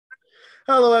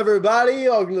Hello, everybody.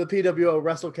 Welcome to the PWO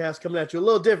WrestleCast, coming at you a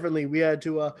little differently. We had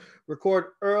to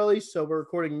record early, so we're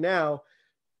recording now.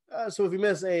 So if you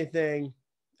miss anything,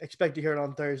 expect to hear it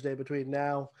on Thursday between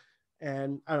now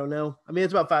and, I don't know. I mean,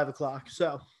 it's about 5 o'clock.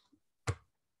 So,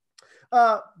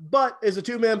 but it's a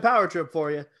two-man power trip for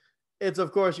you. It's,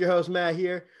 of course, your host, Matt,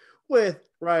 here with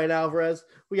Ryan Alvarez.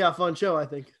 We got a fun show, I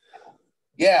think.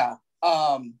 Yeah.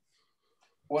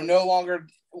 We're no longer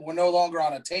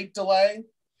on a tape delay.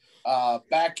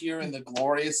 Back here in the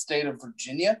glorious state of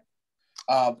Virginia,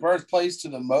 birthplace to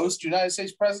the most United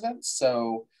States presidents.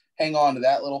 So hang on to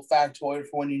that little factoid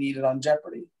for when you need it on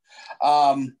Jeopardy.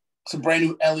 Some brand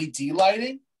new LED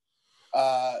lighting.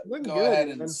 Go ahead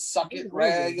and suck it,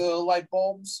 regular light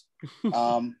bulbs.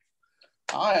 I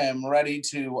am ready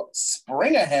to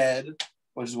spring ahead,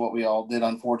 which is what we all did,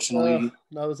 unfortunately.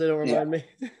 No, they don't remind me.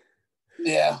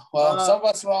 Yeah, well, some of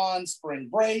us are on spring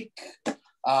break.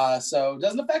 So it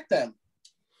doesn't affect them.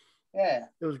 Yeah.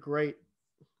 It was great.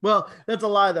 Well, that's a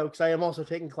lie, though, because I am also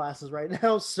taking classes right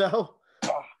now. So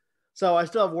I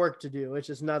still have work to do. It's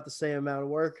just not the same amount of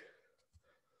work.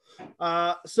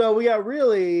 So we got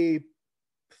really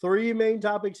three main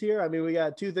topics here. I mean, we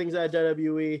got two things out of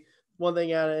WWE, one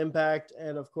thing out of Impact,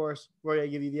 and, of course, we're going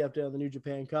to give you the update on the New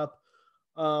Japan Cup.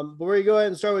 But we're going to go ahead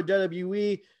and start with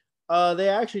WWE. They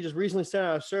actually just recently sent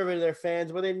out a survey to their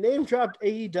fans where they name-dropped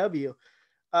AEW.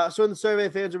 So in the survey,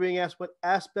 fans are being asked what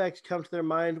aspects come to their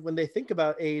mind when they think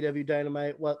about AEW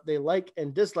Dynamite, what they like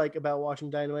and dislike about watching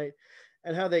Dynamite,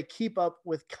 and how they keep up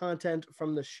with content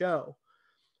from the show.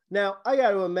 Now, I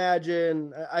got to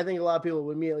imagine, I think a lot of people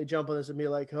would immediately jump on this and be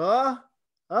like,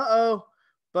 uh-oh.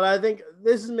 But I think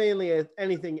this is mainly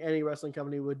anything any wrestling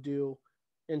company would do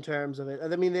in terms of it.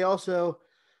 I mean, they also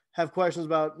have questions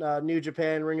about New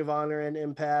Japan, Ring of Honor, and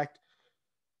Impact.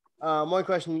 One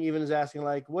question even is asking,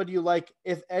 like, what do you like,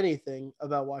 if anything,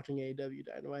 about watching AEW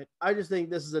Dynamite? I just think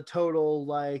this is a total,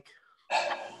 like,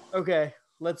 okay,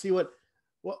 let's see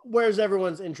where's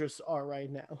everyone's interests are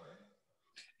right now.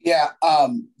 Yeah,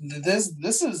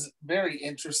 this is very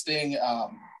interesting,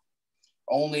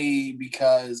 only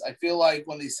because I feel like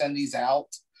when they send these out,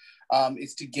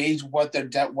 it's to gauge what their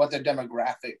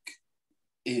demographic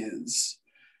is.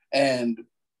 And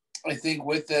I think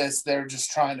with this, they're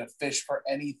just trying to fish for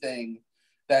anything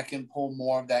that can pull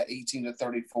more of that 18 to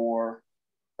 34,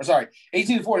 or sorry,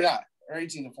 18 to 49 or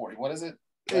 18 to 40. What is it?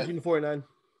 18 to 49.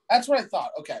 That's what I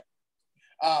thought. Okay.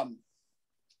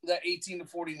 That 18 to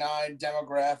 49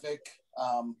 demographic.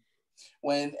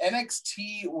 When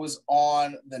NXT was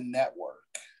on the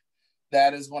network,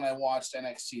 that is when I watched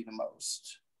NXT the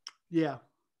most. Yeah.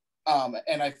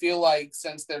 And I feel like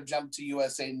since they've jumped to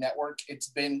USA Network, it's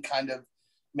been kind of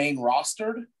main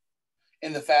rostered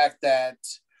in the fact that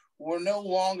we're no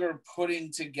longer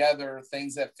putting together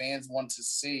things that fans want to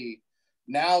see.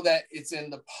 Now that it's in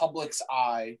the public's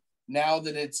eye, now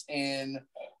that it's in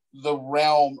the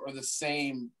realm or the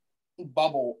same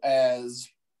bubble as,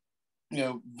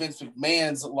 Vince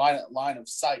McMahon's line of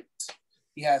sight,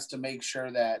 he has to make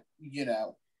sure that,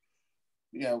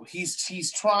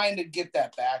 he's trying to get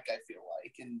that back, I feel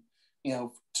like, and,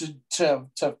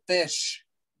 to fish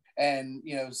and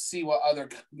see what other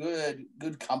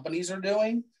good companies are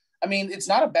doing. I mean, it's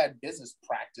not a bad business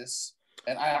practice,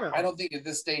 and I don't think at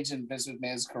this stage in Vince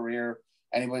McMahon's career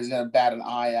anybody's gonna bat an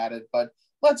eye at it. But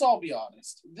let's all be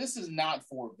honest, this is not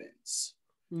for Vince.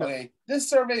 No. Okay, this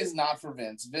survey is not for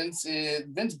Vince.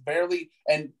 Vince barely.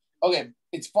 And okay,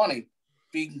 it's funny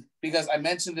because I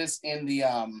mentioned this in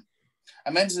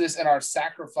our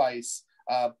sacrifice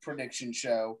prediction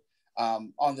show.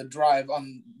 On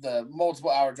the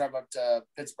multiple hour drive up to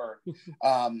Pittsburgh,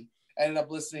 ended up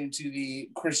listening to the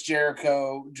Chris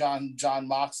Jericho, John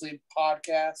Moxley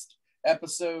podcast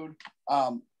episode.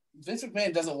 Vince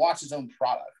McMahon doesn't watch his own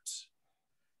product.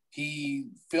 He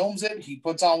films it. He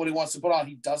puts on what he wants to put on.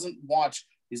 He doesn't watch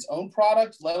his own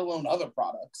product, let alone other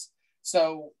products.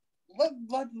 So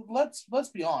let's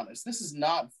be honest. This is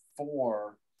not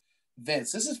for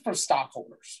Vince. This is for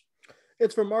stockholders.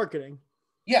 It's for marketing.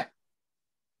 Yeah.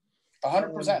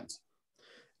 100%.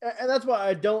 And that's why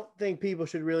I don't think people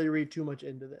should really read too much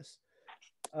into this.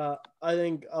 I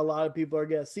think a lot of people are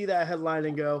going to see that headline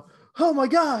and go, oh my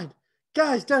God,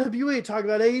 guys, WWE talking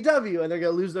about AEW, and they're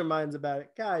going to lose their minds about it.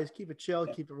 Guys, keep it chill,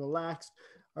 keep it relaxed.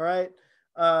 All right.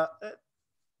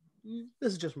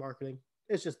 This is just marketing.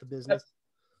 It's just the business.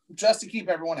 Just to keep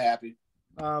everyone happy.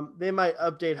 They might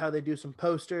update how they do some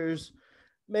posters.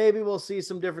 Maybe we'll see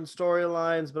some different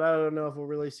storylines, but I don't know if we'll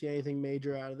really see anything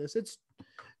major out of this. It's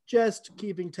just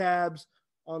keeping tabs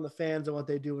on the fans and what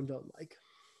they do and don't like.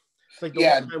 It's like the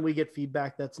one time we get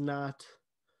feedback that's not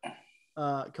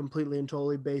completely and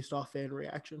totally based off fan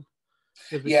reaction.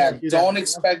 Yeah, don't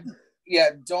expect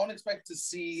to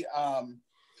see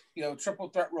triple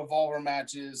threat revolver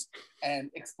matches and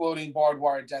exploding barbed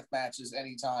wire death matches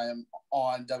anytime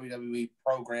on WWE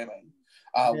programming.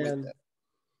 With them.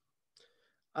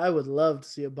 I would love to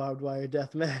see a barbed wire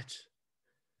death match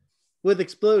with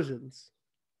explosions.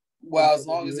 Well, as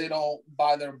long as they don't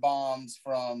buy their bombs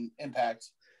from Impact.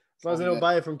 As long as they don't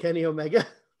buy it from Kenny Omega.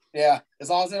 Yeah, as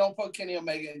long as they don't put Kenny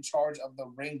Omega in charge of the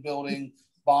ring building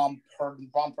bomb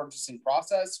purchasing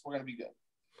process, we're going to be good.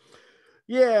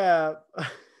 Yeah.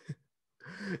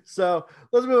 So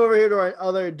let's move over here to our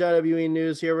other WWE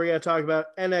news here. We're going to talk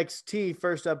about NXT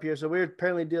first up here. So we're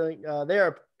apparently they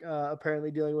are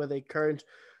apparently dealing with a current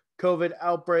COVID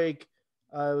outbreak.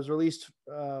 It was released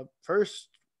first,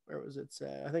 where was it?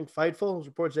 I think Fightful. It was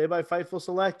reported today by Fightful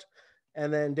Select.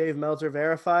 And then Dave Meltzer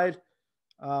verified.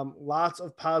 Lots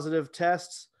of positive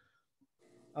tests.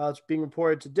 It's being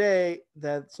reported today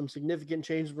that some significant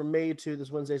changes were made to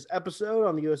this Wednesday's episode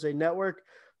on the USA Network.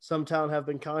 Some talent have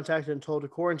been contacted and told to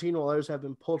quarantine, while others have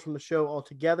been pulled from the show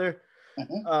altogether.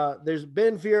 Mm-hmm. There's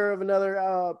been fear of another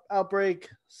outbreak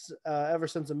ever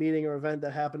since a meeting or event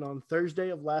that happened on Thursday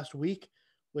of last week,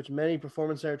 which many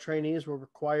Performance Center trainees were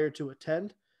required to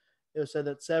attend. It was said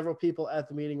that several people at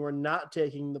the meeting were not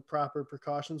taking the proper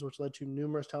precautions, which led to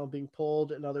numerous talent being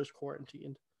pulled and others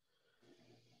quarantined.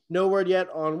 No word yet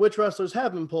on which wrestlers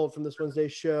have been pulled from this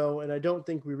Wednesday's show, and I don't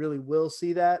think we really will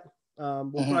see that.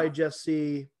 We'll probably just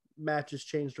see matches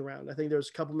changed around. I think there's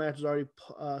a couple matches already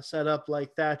set up,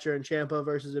 like Thatcher and Ciampa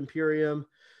versus Imperium,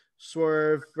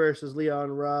 Swerve versus Leon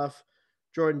Ruff,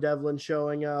 Jordan Devlin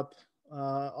showing up,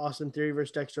 Austin Theory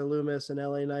versus Dexter Lumis, and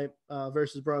LA Knight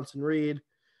versus Bronson Reed.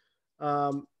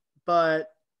 But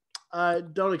I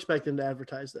don't expect them to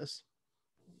advertise this.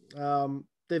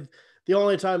 The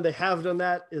only time they have done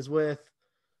that is with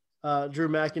Drew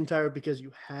McIntyre, because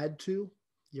you had to.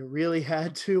 You really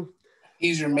had to.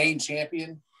 He's your main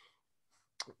champion.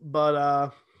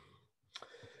 But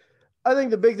I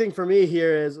think the big thing for me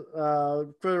here is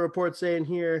for the report saying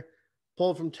here,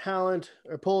 pulled from talent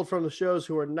or pulled from the shows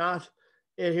who are not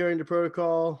adhering to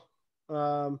protocol,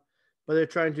 but they're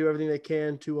trying to do everything they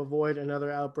can to avoid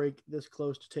another outbreak this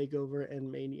close to TakeOver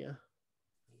and Mania.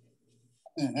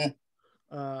 Mm-hmm.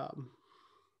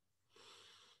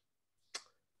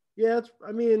 Yeah,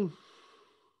 I mean,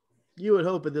 you would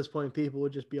hope at this point people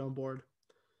would just be on board.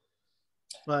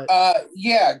 But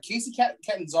yeah, Casey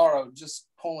Catanzaro, just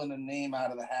pulling a name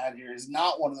out of the hat here, is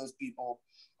not one of those people,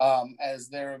 as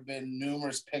there have been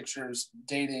numerous pictures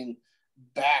dating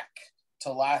back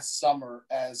to last summer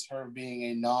as her being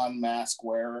a non-mask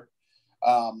wearer.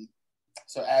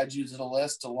 So add you to the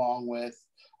list along with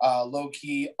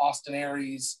low-key Austin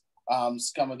Aries,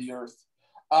 scum of the earth.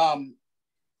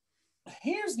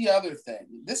 Here's the other thing.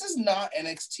 This is not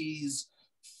NXT's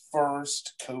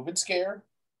first COVID scare.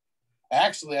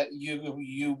 Actually,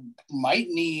 you might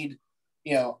need,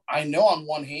 I know on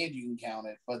one hand you can count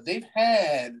it, but they've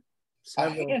had a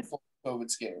handful of COVID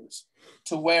scares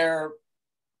to where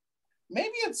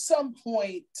maybe at some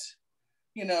point,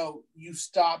 you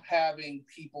stop having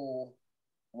people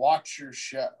watch your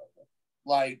show.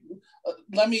 Like,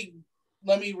 let me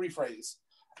rephrase.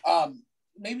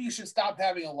 Maybe you should stop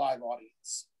having a live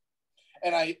audience.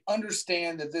 And I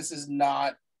understand that this is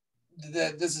not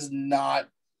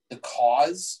the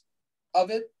cause of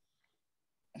it,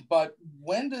 but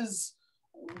when do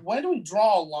we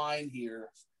draw a line here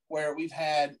where we've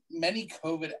had many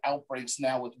COVID outbreaks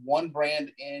now with one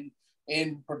brand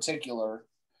in particular,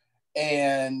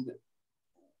 and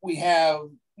we have,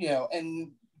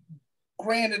 and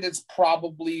granted it's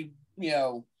probably,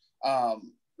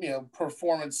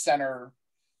 Performance Center,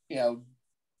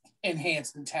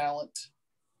 enhanced in talent.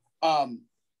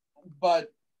 But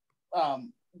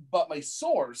my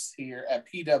source here at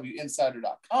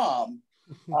pwoinsider.com,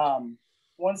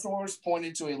 one source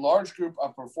pointed to a large group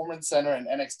of Performance Center and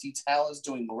NXT talents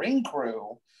doing ring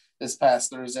crew this past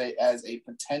Thursday as a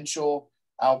potential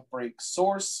outbreak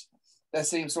source. That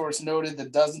same source noted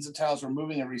that dozens of talents were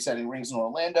moving and resetting rings in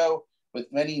Orlando,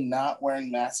 with many not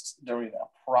wearing masks during that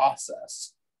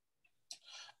process.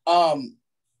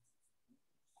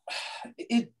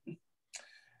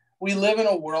 We live in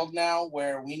a world now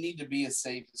where we need to be as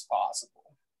safe as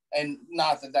possible. And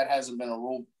not that hasn't been a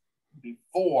rule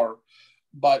before,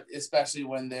 but especially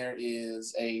when there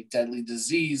is a deadly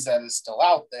disease that is still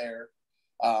out there.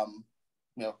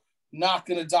 Not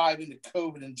going to dive into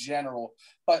COVID in general,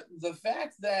 but the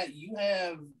fact that you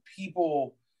have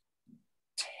people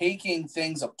taking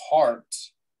things apart,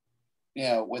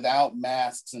 without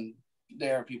masks, and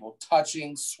there are people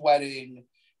touching, sweating,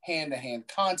 hand-to-hand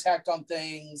contact on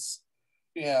things.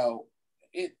 You know,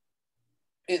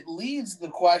 it leads the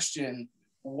question,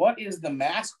 what is the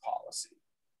mask policy?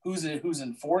 Who's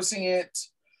enforcing it?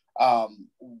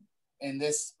 In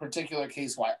this particular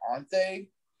case, why aren't they?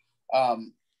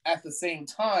 At the same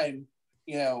time,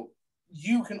 you know,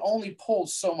 you can only pull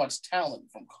so much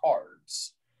talent from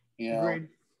cards. You know, Agreed.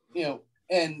 you know,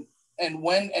 and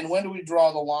when do we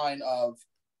draw the line of,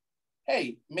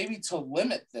 hey, maybe to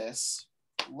limit this,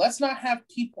 let's not have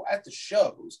people at the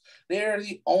shows. They are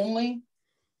the only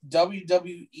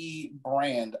WWE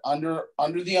brand under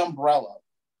the umbrella,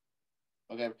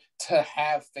 okay, to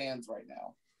have fans right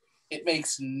now. It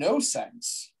makes no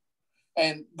sense.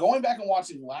 And going back and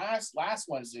watching last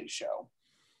Wednesday's show,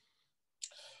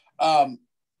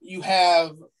 you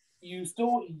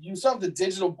still have the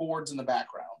digital boards in the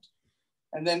background,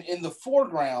 and then in the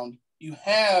foreground you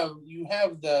have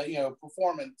the, you know,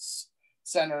 performance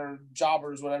center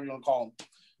jobbers, whatever you want to call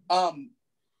them.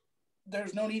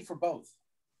 There's no need for both.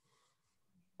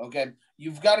 Okay,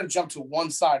 you've got to jump to one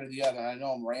side or the other. I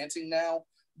know I'm ranting now,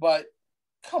 but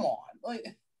come on,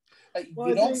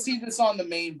 you don't see this on the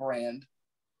main brand,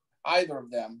 either of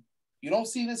them. You don't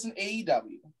see this in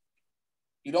AEW.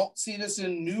 You don't see this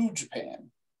in New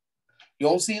Japan. You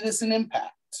don't see this in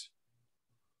Impact.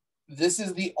 This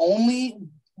is the only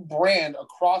brand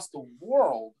across the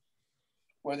world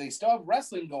where they still have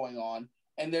wrestling going on,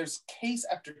 and there's case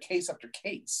after case after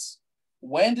case.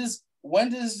 When does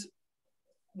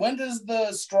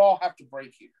the straw have to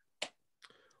break here?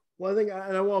 Well, I think,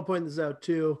 and I want to point this out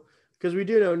too, because we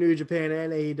do know New Japan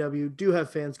and AEW do have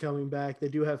fans coming back. They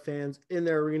do have fans in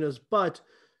their arenas, but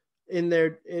in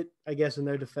their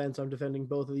defense, I'm defending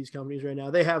both of these companies right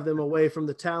now. They have them away from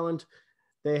the talent.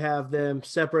 They have them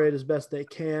separate as best they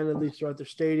can, at least throughout their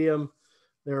stadium,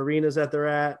 their arenas that they're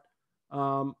at.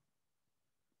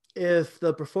 If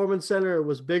the Performance Center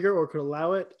was bigger or could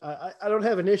allow it, I don't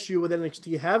have an issue with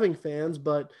NXT having fans,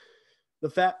 but the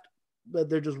fact that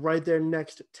they're just right there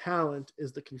next to talent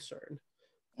is the concern.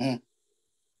 Mm.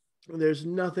 There's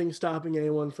nothing stopping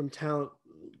anyone from talent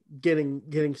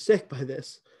getting sick by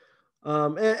this.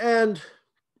 And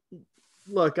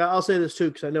look, I'll say this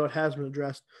too, because I know it has been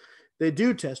addressed. They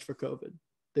do test for COVID.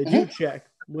 They do check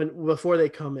before they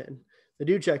come in. They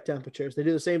do check temperatures. They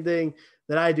do the same thing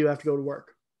that I do after go to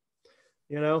work.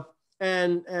 You know,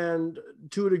 and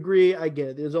to a degree, I get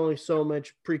it. There's only so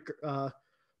much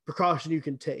precaution you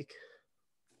can take,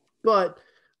 but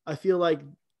I feel like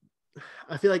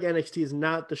NXT is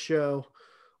not the show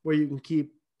where you can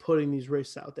keep putting these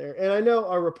risks out there. And I know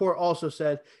our report also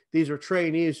said these were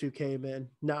trainees who came in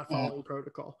not following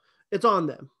protocol. It's on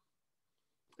them.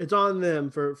 It's on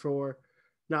them for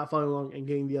not following along and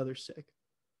getting the others sick.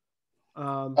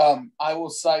 I will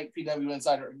cite PW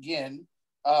Insider again.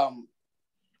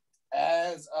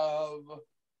 As of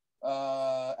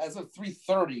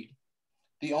 3:30,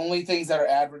 the only things that are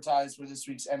advertised for this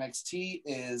week's NXT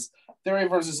is Theory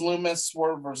versus Loomis,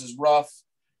 Swerve versus Ruff,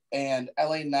 and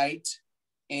LA Knight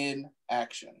in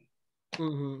action.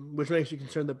 Mm-hmm. Which makes you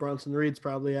concerned that Bronson Reed's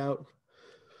probably out.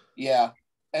 Yeah.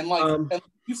 And like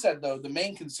you said, though, the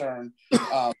main concern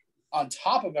on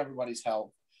top of everybody's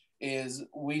health is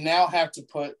we now have to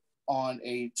put on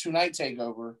a 2-night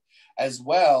takeover, as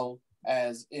well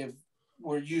as if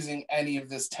we're using any of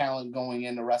this talent going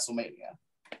into WrestleMania.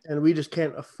 And we just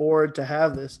can't afford to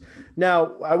have this.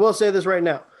 Now, I will say this right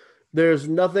now. There's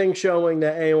nothing showing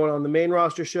that anyone on the main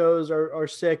roster shows are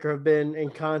sick or have been in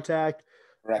contact.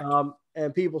 Correct.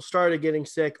 And people started getting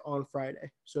sick on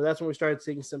Friday. So that's when we started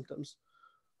seeing symptoms.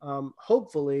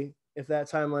 Hopefully, if that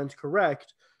timeline's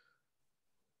correct,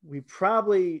 we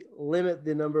probably limit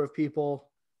the number of people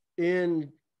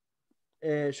in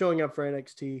showing up for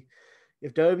NXT.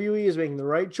 If WWE is making the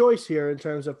right choice here in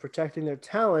terms of protecting their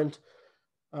talent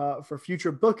for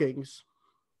future bookings,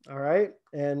 all right,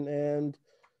 and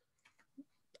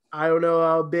I don't know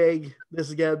how big this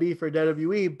is going to be for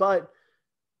WWE, but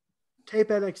tape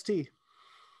NXT.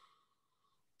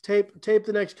 Tape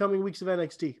the next coming weeks of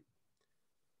NXT.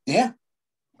 Yeah.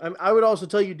 I would also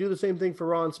tell you do the same thing for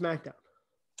Raw and SmackDown.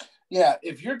 Yeah,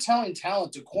 if you're telling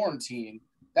talent to quarantine,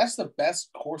 that's the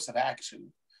best course of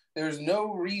action. There's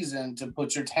no reason to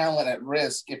put your talent at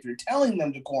risk if you're telling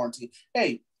them to quarantine.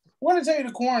 Hey, we're going to tell you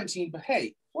to quarantine, but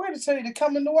hey, we're going to tell you to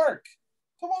come into work.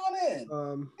 Come on in.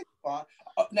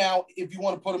 Now, if you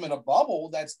want to put them in a bubble,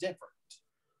 that's different.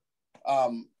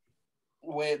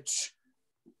 Which,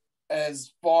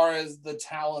 as far as the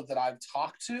talent that I've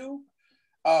talked to,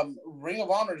 Ring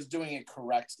of Honor is doing it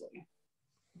correctly.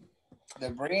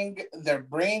 They're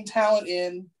bringing talent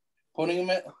in, putting them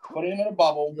in a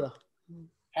bubble,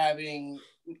 having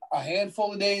a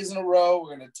handful of days in a row.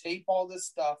 We're going to tape all this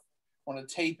stuff. We're going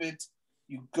to tape it.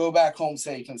 You go back home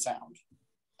safe and sound.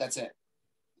 That's it.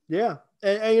 Yeah.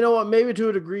 And you know what? Maybe to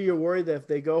a degree you're worried that if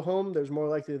they go home, there's more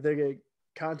likely that they're going to get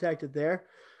contacted there.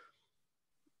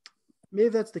 Maybe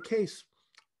that's the case.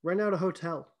 Rent out a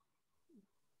hotel.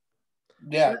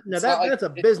 Yeah. Now that's a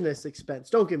business expense.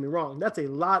 Don't get me wrong. That's a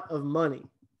lot of money.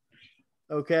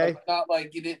 Okay. It's not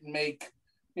like you didn't make,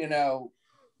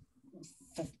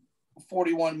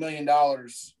 $41 million,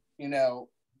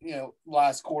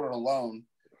 last quarter alone,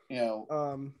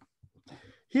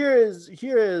 Here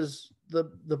is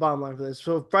the bottom line for this.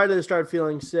 So Friday they started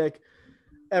feeling sick.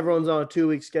 Everyone's on a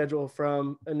 2-week schedule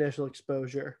from initial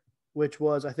exposure, which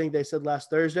was, I think they said last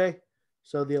Thursday.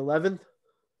 So the 11th.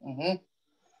 Mm-hmm.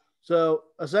 So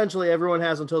essentially everyone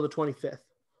has until the 25th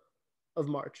of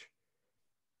March.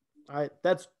 All right.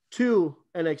 That's 2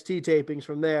 NXT tapings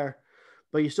from there,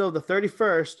 but you still have the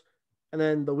 31st. And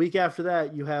then the week after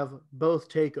that, you have both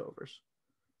takeovers.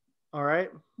 All right.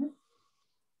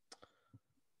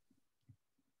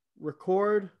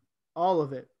 Record all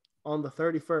of it on the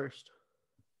 31st.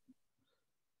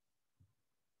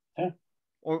 Yeah.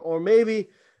 Or maybe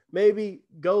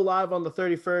go live on the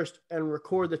 31st and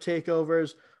record the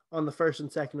takeovers on the 1st and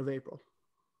 2nd of April.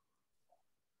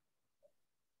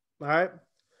 All right.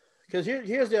 Because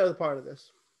here's the other part of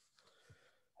this.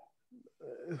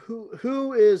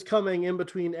 Who is coming in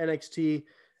between NXT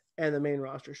and the main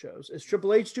roster shows? Is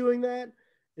Triple H doing that?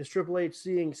 Is Triple H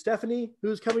seeing Stephanie,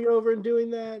 who's coming over and doing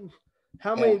that?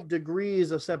 How many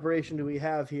degrees of separation do we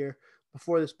have here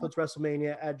before this puts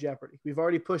WrestleMania at jeopardy? We've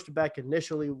already pushed it back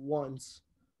initially once.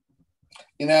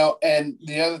 And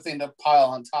the other thing to pile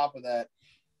on top of that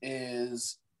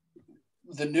is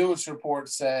the newest report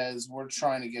says we're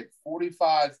trying to get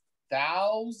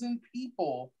 45,000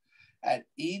 people at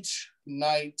each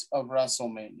night of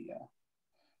WrestleMania.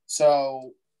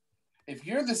 So if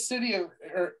you're the city of,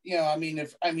 if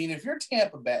you're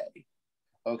Tampa Bay,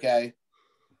 okay,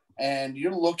 and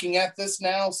you're looking at this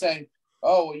now saying,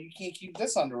 oh, well, you can't keep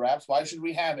this under wraps. Why should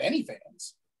we have any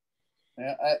fans?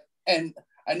 And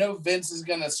I know Vince is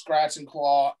going to scratch and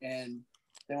claw, and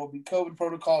there will be COVID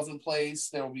protocols in place.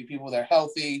 There will be people that are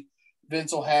healthy.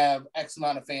 Vince will have X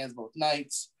amount of fans both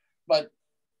nights, but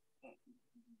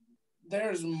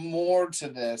there's more to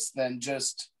this than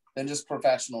just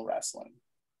professional wrestling.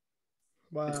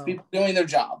 Wow. It's people doing their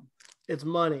job. It's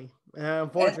money. And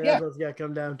unfortunately, that's what it's got to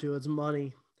come down to. It's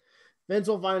money. Vince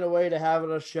will find a way to have it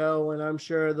a show, and I'm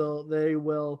sure they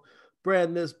will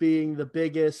brand this being the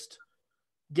biggest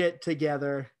get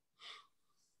together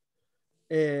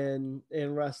in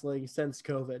wrestling since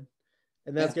COVID.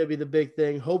 And that's going to be the big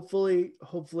thing. Hopefully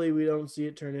we don't see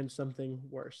it turn into something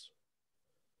worse.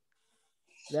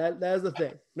 That's the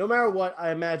thing. No matter what,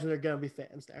 I imagine there are going to be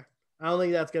fans there. I don't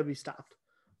think that's going to be stopped.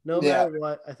 No matter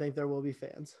what, I think there will be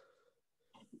fans.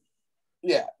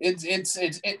 Yeah, it's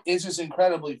just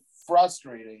incredibly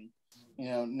frustrating,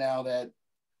 now that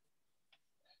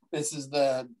this is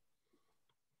this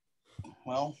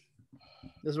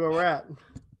is where we're at.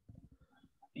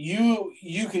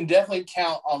 You can definitely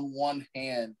count on one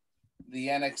hand the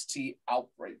NXT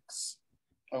outbreaks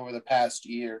over the past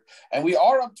year, and we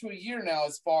are up to a year now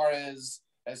as far as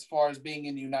being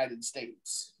in the United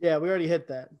States. Yeah, we already hit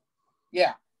that.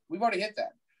 Yeah, we've already hit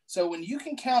that. So when you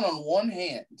can count on one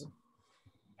hand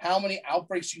how many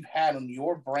outbreaks you've had on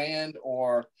your brand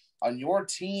or on your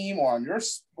team or on your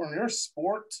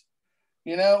sport,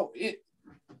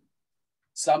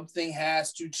 something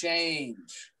has to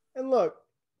change. And look,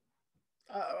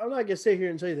 I'm not going to sit here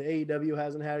and tell you that AEW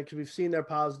hasn't had it because we've seen their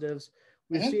positives.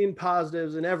 We've seen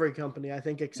positives in every company, I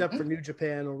think, except for New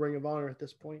Japan or Ring of Honor at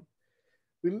this point.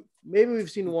 Maybe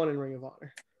we've seen one in Ring of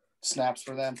Honor. Snaps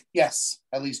for them. Yes,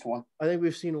 at least one. I think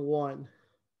we've seen one.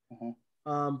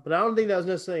 But I don't think that was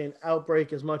necessarily an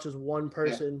outbreak as much as one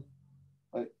person.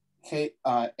 Yeah.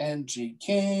 K-I-N-G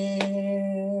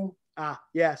King.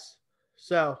 Yes.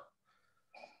 So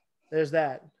there's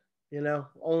that.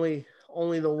 Only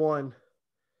the one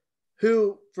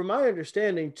who, from my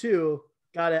understanding, too,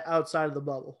 got it outside of the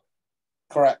bubble.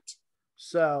 Correct.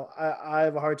 So I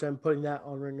have a hard time putting that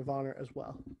on Ring of Honor as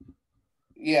well.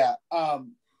 Yeah.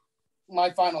 My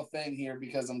final thing here,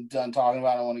 because I'm done talking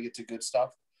about it, I want to get to good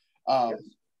stuff. I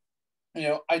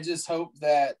just hope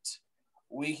that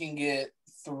we can get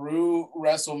through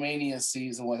WrestleMania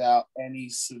season without any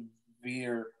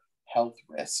severe health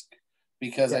risk,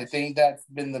 because I think that's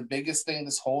been the biggest thing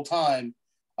this whole time.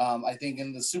 I think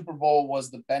in the Super Bowl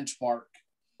was the benchmark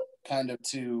kind of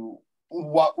to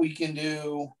what we can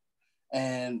do.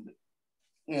 And,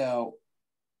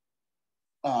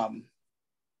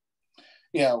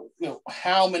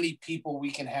 how many people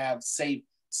we can have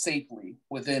safely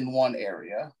within one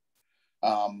area.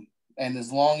 And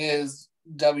as long as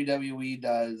WWE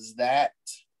does that,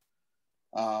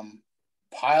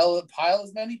 pile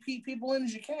as many people in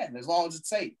as you can, as long as it's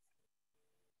safe.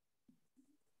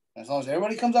 As long as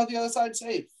everybody comes out the other side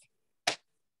safe.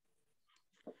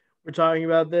 We're talking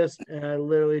about this, and I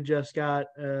literally just got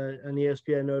an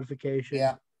ESPN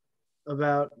notification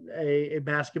about a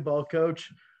basketball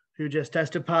coach who just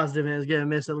tested positive and is going to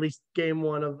miss at least game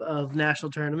one of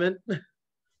national tournament.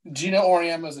 Gino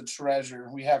Auriemma is a treasure.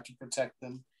 We have to protect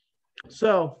them.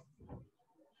 So,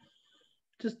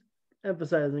 just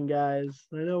emphasizing, guys,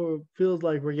 I know it feels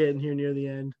like we're getting here near the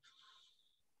end.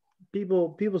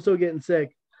 People still getting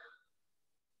sick.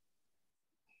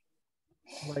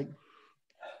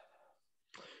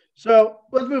 So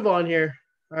let's move on here.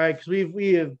 All right, because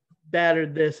we have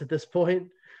battered this at this point.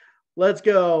 Let's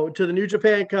go to the New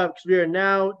Japan Cup because we are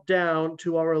now down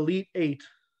to our Elite Eight.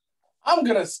 I'm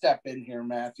gonna step in here,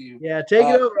 Matthew. Yeah, take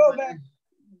it over.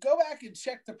 Go back and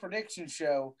check the prediction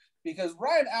show because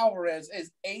Ryan Alvarez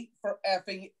is 8 for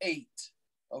effing 8.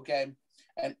 Okay,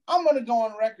 and I'm gonna go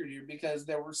on record here because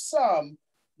there were some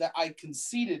that I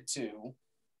conceded to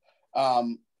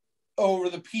over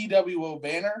the PWO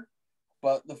banner.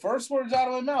 But the first words out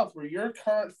of my mouth were your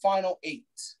current final 8.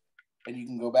 And you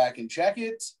can go back and check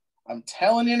it. I'm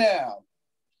telling you now.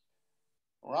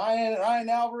 Ryan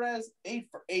Alvarez, 8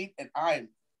 for 8. And I'm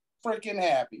freaking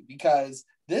happy because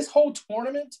this whole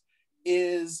tournament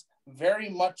is very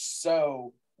much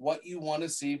so what you want to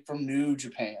see from New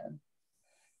Japan.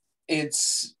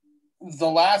 It's the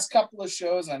last couple of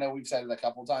shows, and I know we've said it a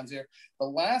couple of times here, the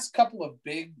last couple of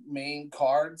big main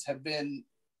cards have been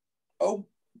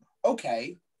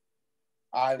okay,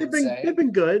 I would say. They've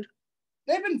been good.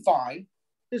 They've been fine.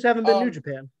 Just haven't been New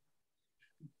Japan.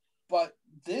 But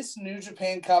this New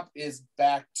Japan Cup is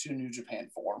back to New Japan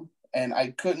form. And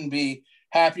I couldn't be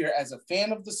happier as a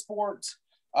fan of the sport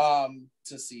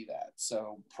to see that.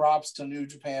 So props to New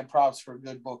Japan. Props for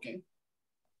good booking.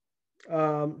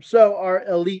 So our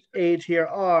Elite Eight here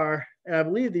are, and I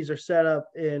believe these are set up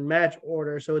in match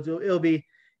order. So it'll be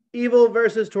Evil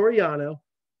versus Toru Yano.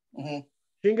 Mm-hmm.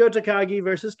 Shingo Takagi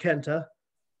versus Kenta.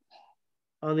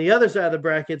 On the other side of the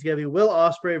bracket, it's going to be Will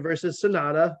Ospreay versus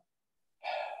Sonata.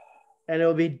 And it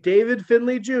will be David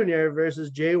Finlay Jr.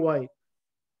 versus Jay White.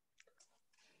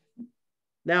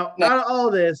 Now, out of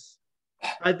all this,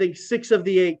 I think 6 of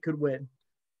the 8 could win.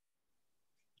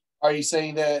 Are you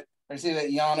saying that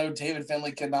Yano, David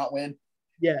Finlay could not win?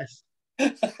 Yes.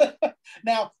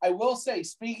 Now, I will say,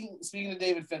 speaking of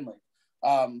David Finlay,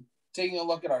 taking a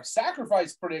look at our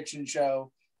sacrifice prediction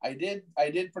show, I did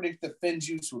predict that Finn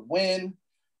Juice would win,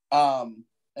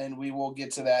 and we will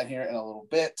get to that here in a little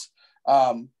bit.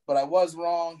 But I was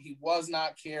wrong. He was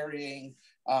not carrying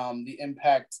the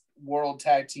Impact World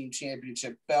Tag Team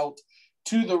Championship belt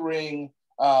to the ring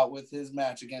with his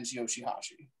match against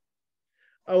Yoshihashi.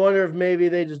 I wonder if maybe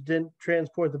they just didn't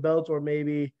transport the belts, or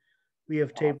maybe we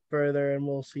have taped further, and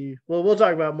we'll see. We'll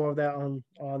talk about more of that on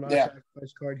our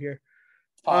sacrifice card here.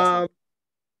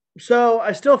 So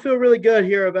I still feel really good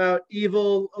here about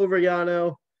Evil over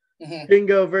Yano,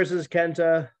 Shingo versus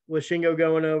Kenta, with Shingo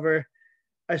going over.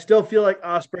 I still feel like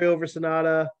Ospreay over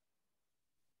Sonata.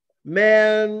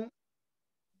 Man.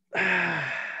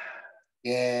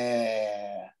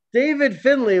 Yeah. David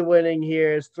Finlay winning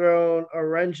here has thrown a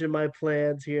wrench in my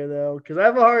plans here, though, because I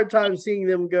have a hard time seeing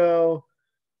them go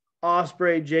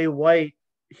Ospreay, Jay White,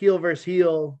 heel versus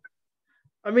heel.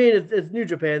 I mean, it's New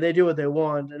Japan. They do what they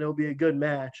want, and it'll be a good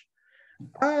match.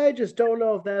 I just don't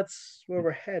know if that's where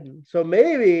we're heading. So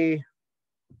maybe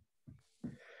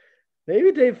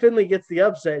Dave Finlay gets the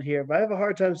upset here, but I have a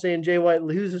hard time saying Jay White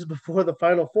loses before the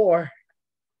Final Four.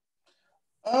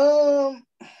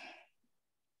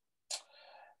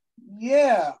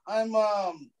 Yeah, I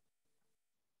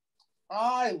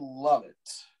love it.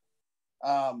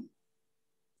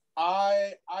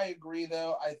 I agree,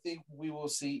 though. I think we will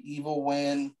see Evil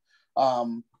win.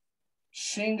 Shingo,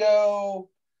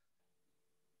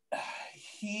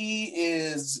 he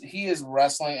is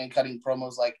wrestling and cutting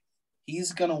promos like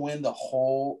he's gonna win the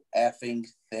whole effing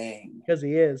thing. Because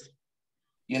he is.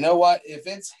 You know what? If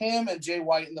it's him and Jay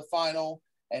White in the final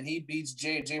and he beats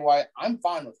Jay White, I'm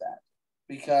fine with that.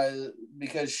 Because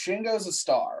Shingo's a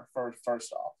star,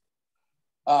 first off.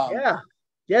 Yeah.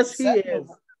 Yes, he is.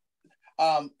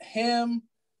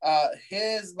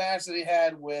 His match that he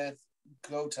had with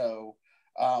Goto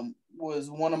was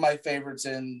one of my favorites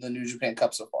in the New Japan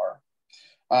Cup so far.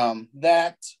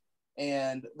 That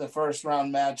and the first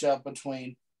round matchup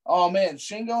between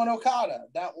Shingo and Okada,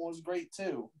 that one was great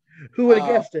too. Who would have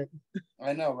guessed it?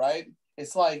 I know, right?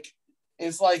 It's like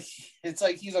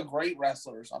he's a great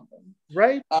wrestler or something,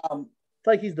 right? It's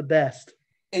like he's the best.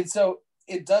 And so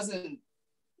it doesn't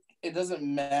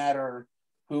matter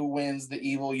who wins the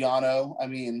Evil Yano. I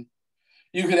mean,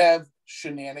 you could have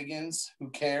shenanigans. Who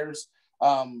cares?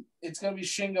 It's gonna be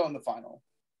Shingo in the final.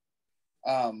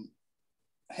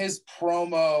 His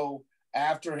promo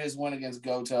after his win against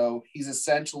Goto, he's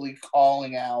essentially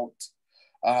calling out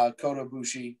Kota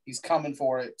Ibushi. He's coming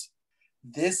for it.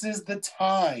 This is the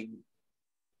time.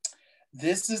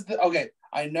 Okay.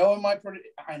 I know in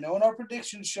our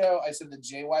prediction show, I said that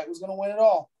Jay White was going to win it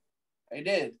all. I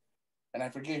did, and I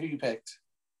forget who you picked.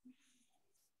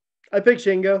 I picked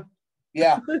Shingo.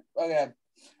 Yeah. Okay.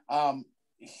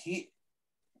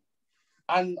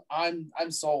 I'm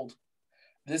sold.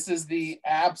 This is the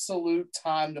absolute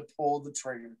time to pull the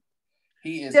trigger.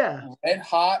 He is red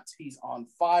hot. He's on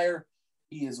fire.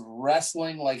 He is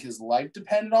wrestling like his life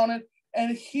depended on it.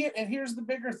 And here's the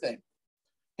bigger thing.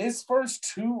 His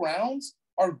first 2 rounds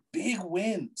are big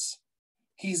wins.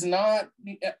 He's not,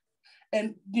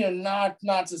 and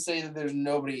not to say that there's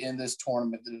nobody in this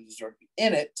tournament that deserves to be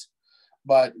in it,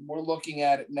 but we're looking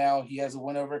at it now. He has a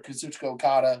win over Kazuchika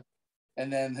Okada,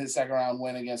 and then his second round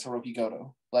win against Hiroki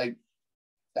Goto. Like,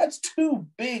 that's 2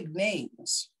 big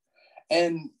names.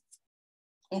 And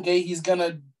okay, he's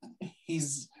gonna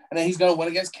win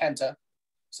against Kenta.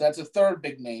 So that's a 3rd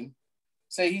big name.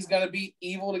 Say he's gonna be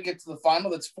Evil to get to the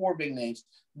final. That's 4 big names.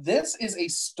 This is a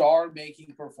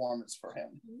star-making performance for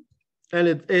him. And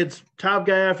it's top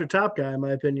guy after top guy, in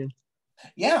my opinion.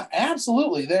 Yeah,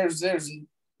 absolutely. There's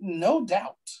no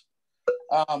doubt.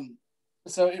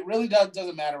 So it really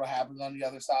doesn't matter what happens on the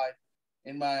other side,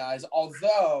 in my eyes.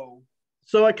 Although,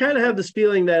 so I kind of have this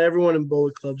feeling that everyone in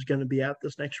Bullet Club is going to be out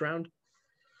this next round.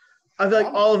 I feel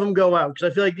like all of them go out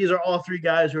because I feel like these are all 3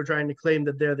 guys who are trying to claim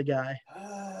that they're the guy.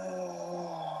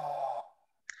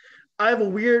 I have a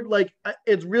weird,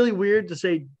 it's really weird to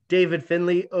say David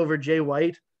Finlay over Jay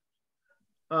White.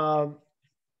 And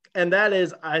that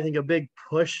is, I think, a big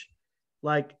push.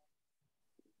 Like,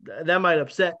 that might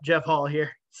upset Jeff Hall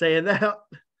here saying that.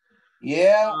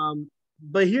 Yeah.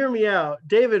 But hear me out.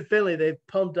 David Finlay, they've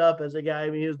pumped up as a guy.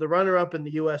 I mean, he was the runner-up in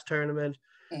the U.S. tournament.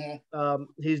 Mm-hmm.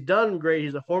 He's done great.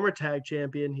 He's a former tag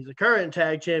champion. He's a current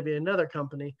tag champion in another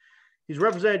company. He's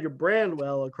represented your brand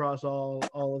well across all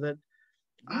of it.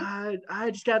 I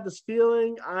just got this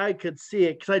feeling I could see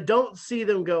it because I don't see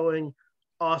them going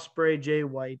Ospreay, Jay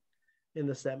White in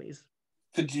the semis.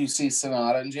 Could you see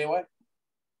Sonata and Jay White?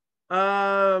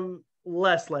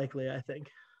 Less likely, I think.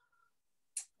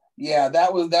 Yeah,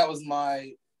 that was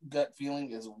my gut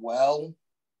feeling as well.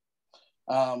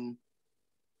 I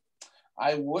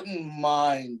wouldn't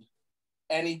mind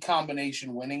any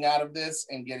combination winning out of this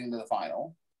and getting to the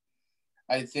final.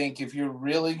 I think if you're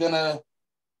really gonna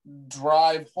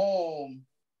drive home,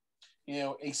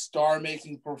 a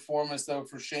star-making performance though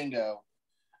for Shingo,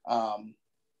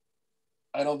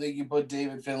 I don't think you put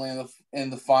David Finlay in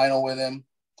the final with him.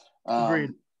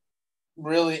 Agreed.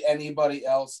 Really, anybody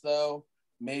else though?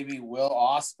 Maybe Will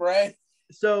Ospreay.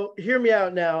 So hear me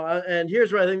out now, and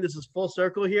here's where I think this is full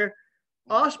circle here.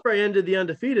 Ospreay ended the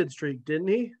undefeated streak, didn't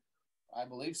he? I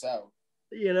believe so.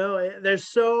 There's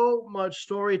so much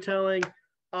storytelling.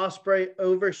 Ospreay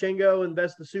over Shingo and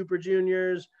Best of Super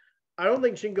Juniors. I don't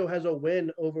think Shingo has a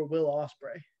win over Will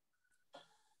Ospreay.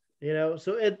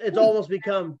 So it's almost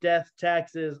become death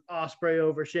taxes Ospreay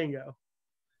over Shingo.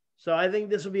 So I think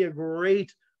this will be a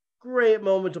great, great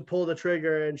moment to pull the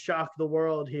trigger and shock the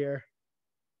world here.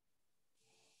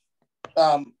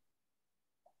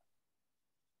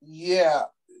 Yeah.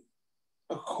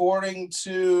 According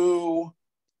to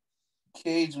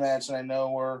Cage Match, and I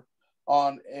know we're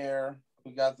on air.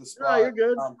 We got the spot. Oh, you're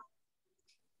good.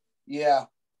 Yeah.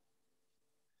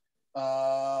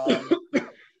 I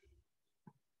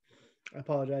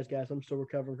apologize, guys. I'm still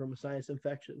recovering from a sinus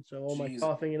infection, so all my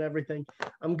coughing and everything.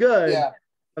 I'm good. Yeah.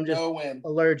 I'm just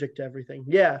allergic to everything.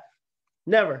 Yeah.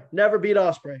 Never beat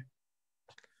Ospreay.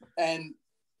 And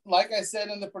like I said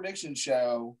in the prediction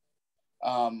show,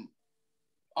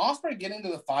 Ospreay getting to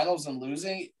the finals and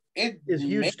losing is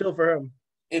huge still for him.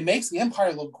 It makes the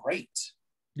Empire look great.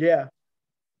 Yeah.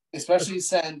 Especially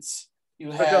since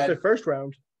you had the first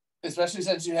round. Especially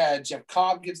since you had Jeff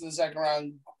Cobb get to the second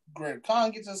round, Great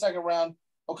Khan gets to the second round.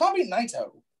 Okada beat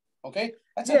Naito. Okay?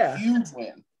 That's a huge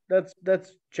win.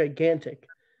 That's gigantic.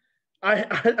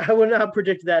 I would not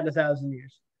predict that in 1,000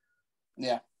 years.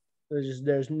 Yeah.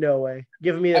 There's no way.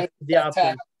 Giving me the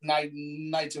option.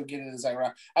 Naito getting to the second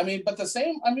round. But the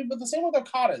same with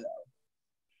Okada though.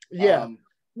 Yeah.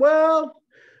 Well,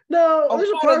 No, there's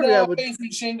a part of me that would. facing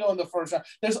Shingo in the first round.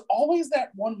 There's always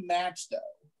that one match, though,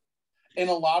 in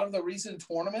a lot of the recent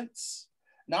tournaments,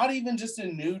 not even just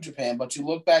in New Japan, but you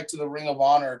look back to the Ring of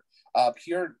Honor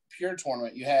pure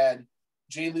tournament. You had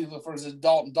Jay Lethal versus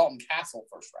Dalton Castle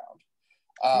first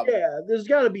round. Yeah, there's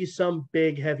got to be some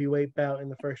big heavyweight bout in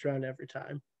the first round every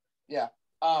time. Yeah.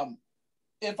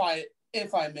 If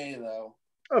I may, though,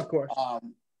 of course,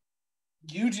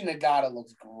 Yuji Nagata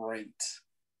looks great.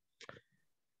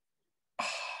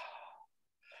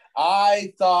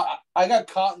 I thought I got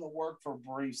caught in the work for a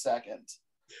brief second,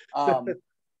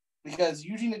 because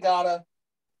Yuji Nagata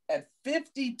at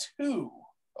 52,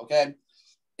 okay,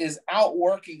 is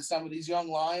outworking some of these young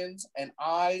lions, and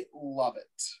I love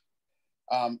it.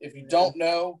 If you don't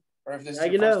know, or if this is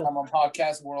your first time on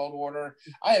Podcast World Order,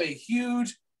 I have a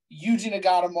huge Yuji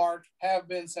Nagata mark, have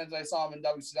been since I saw him in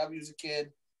WCW as a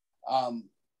kid.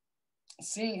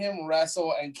 Seeing him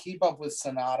wrestle and keep up with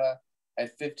Sonata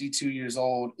at 52 years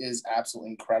old is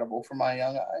absolutely incredible for my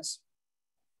young eyes.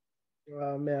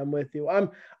 Oh man, I'm with you. I'm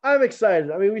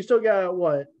excited. I mean, we still got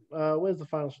what? When's the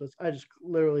finals for this? I just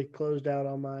literally closed out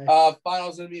on my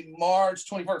finals gonna be March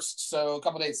 21st, so a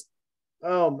couple days.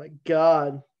 Oh my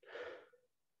god.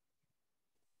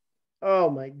 Oh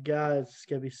my god, it's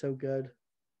gonna be so good.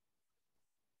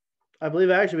 I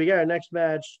believe actually we got our next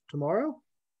match tomorrow.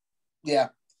 Yeah,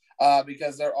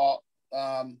 because they're all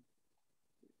I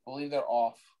believe they're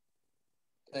off.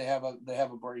 They have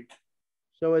a break.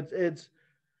 So it's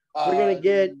we're gonna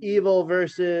get Evil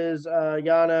versus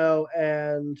Yano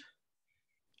and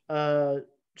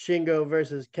Shingo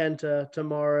versus Kenta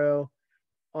tomorrow.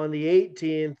 On the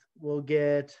 18th, we'll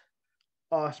get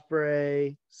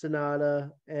Ospreay,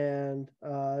 Sonata, and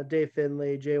Dave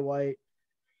Finlay, Jay White.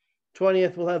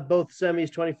 20th, we'll have both semis.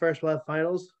 21st, we'll have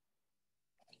finals.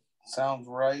 Sounds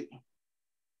right.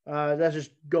 That's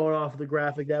just going off of the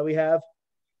graphic that we have.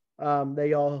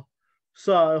 They all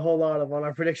saw a whole lot of on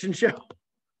our prediction show.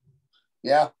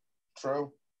 Yeah,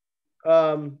 true.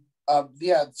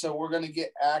 Yeah, so we're going to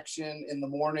get action in the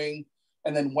morning,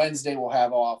 and then Wednesday we'll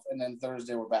have off, and then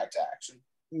Thursday we're back to action.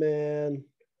 Man.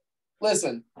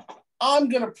 Listen, I'm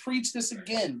going to preach this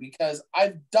again because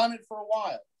I've done it for a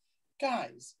while.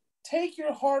 Guys, take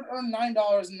your hard-earned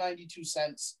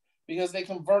 $9.92 because they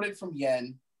converted from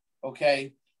yen,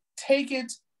 okay? Take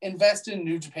it, invest in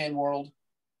New Japan World,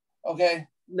 okay?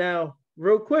 Now,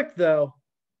 real quick, though,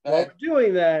 while we're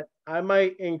doing that, I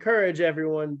might encourage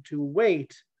everyone to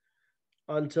wait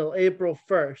until April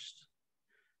 1st.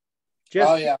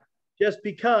 Just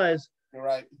because you're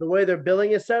right. The way their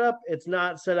billing is set up, it's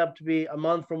not set up to be a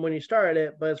month from when you started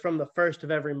it, but it's from the first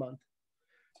of every month.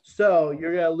 So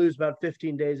you're going to lose about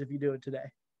 15 days if you do it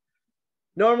today.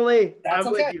 Normally, That's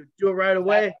I'm okay. with you. Do it right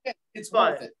away. It's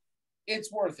worth it.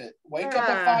 It's worth it. Wake up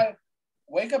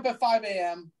at 5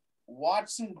 a.m. Watch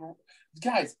some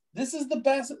guys. This is the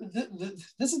best.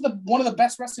 This is one of the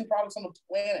best wrestling products on the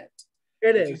planet.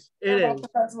 It is.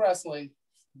 Wrestling.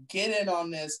 Get in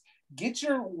on this. Get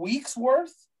your week's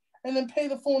worth, and then pay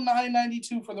the full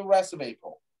 $9.92 for the rest of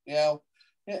April. You know,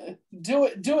 do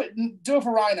it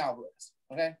for Ryan Alvarez.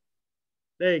 Okay.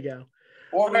 There you go.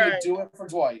 Or we could do it for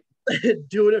Dwight.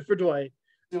 Doing it for Dwight.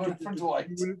 Doing it for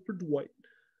Dwight. Doing it for Dwight.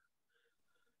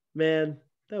 Man,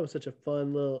 that was such a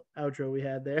fun little outro we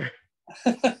had there.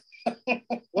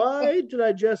 Why did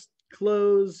I just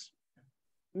close?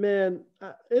 Man,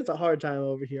 it's a hard time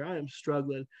over here. I am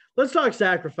struggling. Let's talk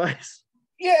sacrifice.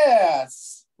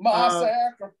 Yes, my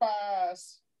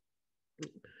sacrifice.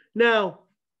 Now,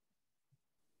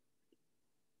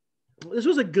 this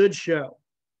was a good show.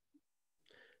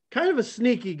 Kind of a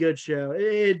sneaky good show.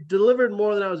 It delivered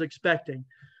more than I was expecting.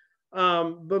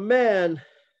 But man,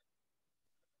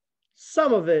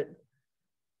 some of it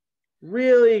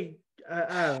really,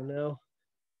 I don't know.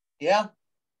 Yeah.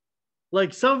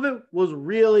 Like some of it was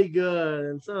really good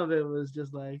and some of it was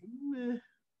just like, meh.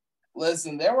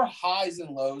 Listen, there were highs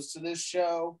and lows to this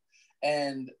show,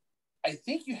 and I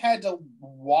think you had to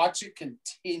watch it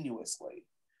continuously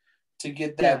to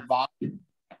get that vibe.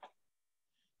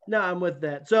 No, I'm with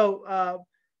that. So,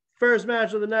 first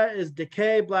match of the night is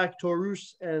Decay, Black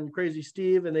Taurus, and Crazy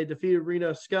Steve, and they defeated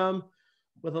Reno Scum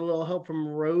with a little help from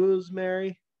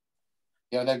Rosemary.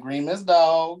 Yeah, that Green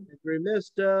Misto.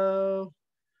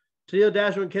 Tennille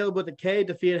Dashwood and Caleb with a K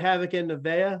defeated Havoc and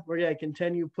Nevaeh. We're going to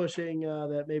continue pushing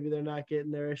that maybe they're not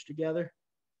getting their ish together.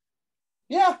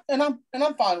 Yeah, and I'm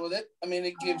fine with it. I mean,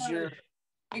 it gives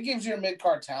your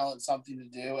mid-card talent something to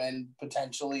do and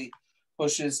potentially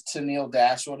pushes Tennille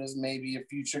Dashwood as maybe a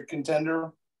future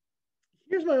contender.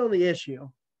 Here's my only issue.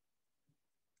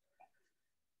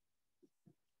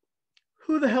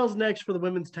 Who the hell's next for the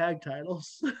women's tag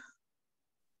titles?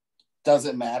 Does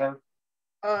it matter?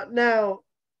 Now,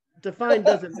 define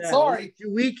doesn't matter. Sorry.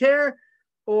 Do we care,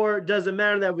 or does it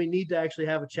matter that we need to actually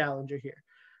have a challenger here?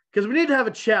 Because we need to have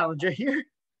a challenger here.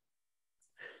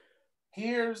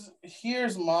 Here's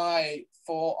my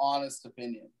full honest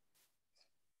opinion.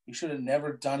 You should have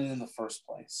never done it in the first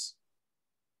place.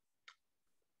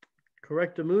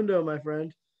 Correctamundo, my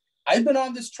friend. I've been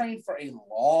on this train for a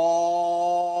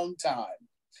long time.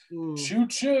 Choo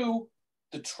choo.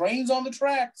 The train's on the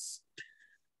tracks.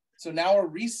 So now we're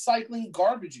recycling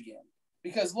garbage again.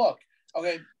 Because look,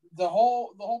 okay, the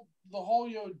whole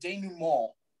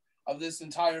denouement of this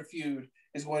entire feud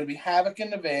is going to be Havoc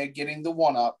and Nevaeh getting the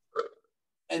one up,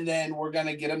 and then we're going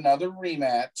to get another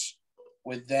rematch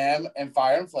with them and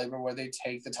Fire and Flavor where they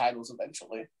take the titles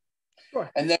eventually. Sure.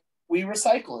 And then we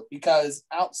recycle it because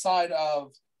outside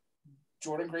of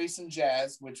Jordan Grace and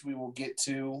Jazz, which we will get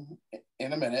to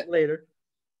in a minute later,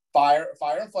 Fire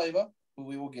and Flavor, who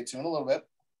we will get to in a little bit,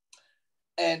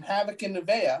 and Havoc and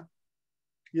Nevaeh.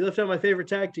 You left out my favorite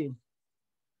tag team.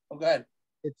 Oh, go ahead.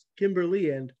 It's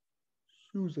Kimberly and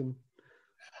Susan.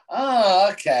 Oh,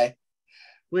 okay.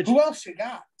 Who else you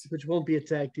got? Which won't be a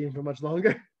tag team for much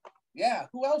longer. Yeah,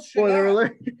 who else you Spoiler got?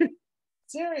 alert.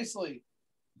 Seriously.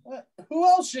 Who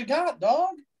else you got,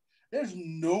 dog? There's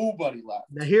nobody left.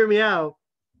 Now hear me out.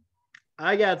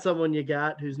 I got someone you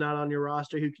got who's not on your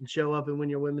roster who can show up and win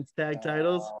your women's tag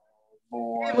titles.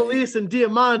 Evilise and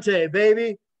Diamante,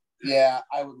 baby. Yeah,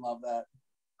 I would love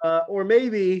that. Or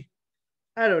maybe,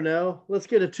 I don't know, let's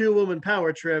get a 2-woman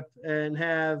power trip and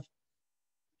have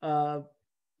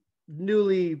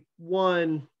newly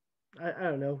won, I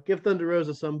don't know, give Thunder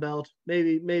Rosa some belt.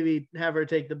 Maybe have her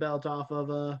take the belt off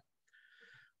of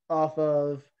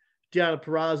Deonna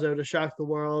Purrazzo to shock the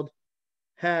world.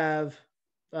 Have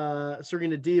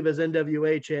Serena Deeb as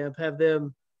NWA champ. Have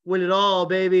them win it all,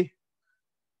 baby.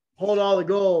 Hold all the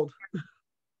gold.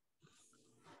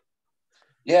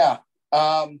 Yeah.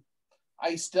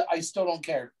 I still don't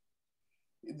care.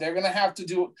 They're gonna have to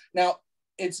do now.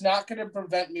 It's not gonna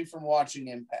prevent me from watching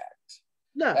Impact.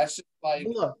 No, that's just like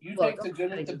you take the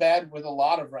good with the bad with a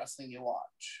lot of wrestling you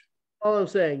watch. All I'm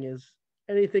saying is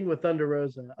anything with Thunder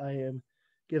Rosa, I am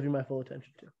giving my full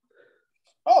attention to.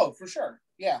 Oh, for sure.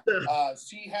 Yeah.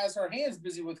 She has her hands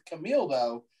busy with Camille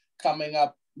though, coming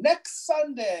up next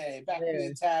Sunday. Back in the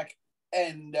Attack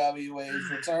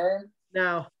NWA's return.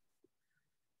 Now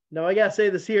I gotta say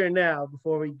this here and now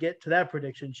before we get to that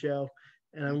prediction show,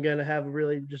 and I'm gonna have a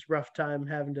really just rough time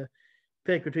having to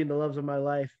pick between the loves of my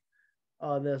life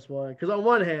on this one. Because on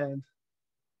one hand,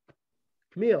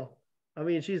 Camille, I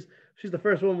mean, she's the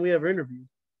first woman we ever interviewed.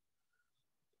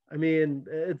 I mean,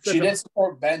 she did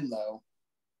support Ben though.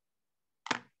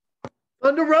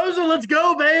 Thunder Rosa, let's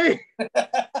go, baby!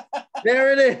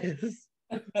 There it is.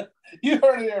 You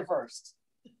heard it here first.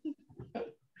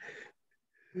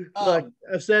 Look,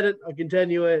 I've said it. I'll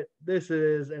continue it. This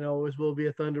is and always will be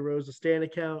a Thunder Rosa Stan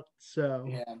account. So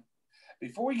yeah.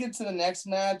 Before we get to the next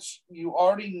match, you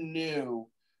already knew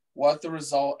what the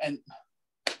result and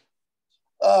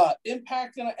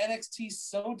Impact on NXT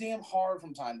so damn hard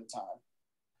from time to time.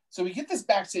 So we get this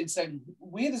backstage segment.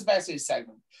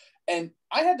 And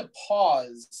I had to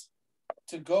pause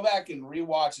to go back and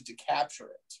rewatch it to capture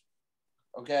it.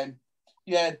 Okay,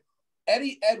 you had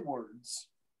Eddie Edwards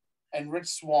and Rich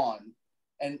Swann,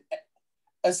 and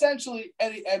essentially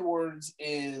Eddie Edwards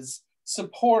is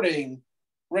supporting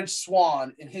Rich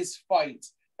Swann in his fight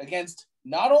against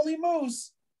not only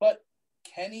Moose but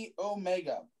Kenny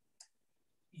Omega.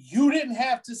 You didn't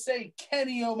have to say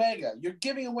Kenny Omega. You're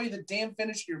giving away the damn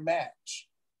finish of your match.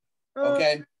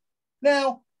 Okay,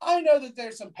 now I know that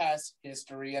there's some past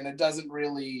history and it doesn't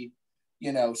really,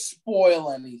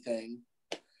 spoil anything,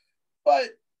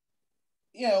 but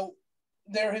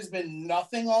there has been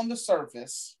nothing on the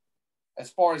surface as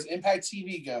far as Impact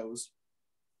TV goes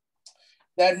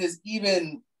that has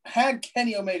even had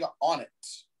Kenny Omega on it.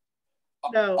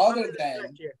 No, other than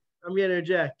I'm going to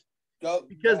interject.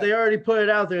 Because they already put it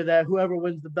out there that whoever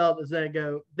wins the belt is then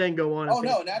go on. Oh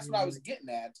no, and that's what I was getting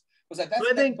at. Was that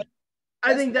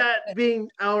I think that being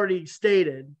already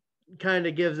stated kind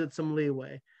of gives it some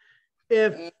leeway.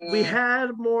 If we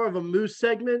had more of a Moose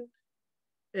segment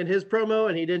in his promo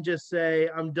and he didn't just say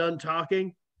I'm done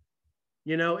talking,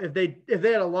 if they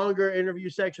had a longer interview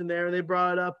section there and they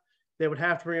brought it up, they would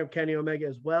have to bring up Kenny Omega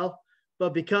as well.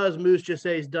 But because Moose just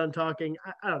says he's done talking,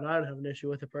 I don't know. I don't have an issue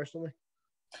with it personally.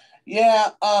 Yeah,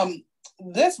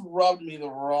 this rubbed me the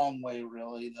wrong way,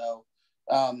 really, though.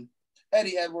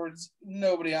 Eddie Edwards,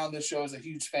 nobody on this show is a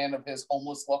huge fan of his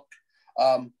homeless look.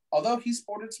 Although he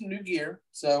sported some new gear,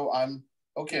 so I'm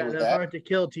Okay with that that. hard to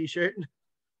kill t-shirt.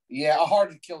 Yeah, a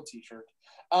hard to kill t-shirt.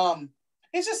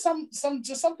 It's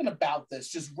just something about this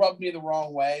just rubbed me the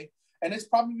wrong way. And it's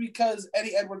probably because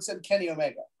Eddie Edwards said Kenny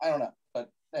Omega. I don't know. But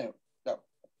anyway, go.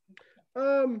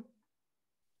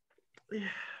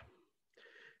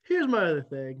 Here's my other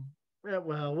thing.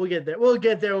 Well, we'll get there. We'll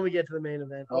get there when we get to the main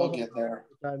event. We'll get there.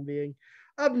 For the time being.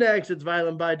 Up next, it's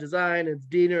Violent by Design. It's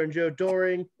Diener and Joe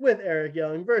Doring with Eric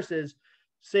Young versus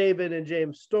Sabin and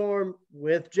James Storm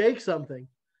with Jake Something.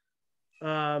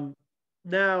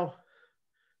 Now,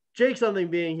 Jake Something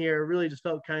being here really just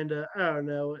felt kind of, I don't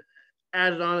know,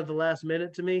 added on at the last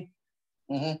minute to me.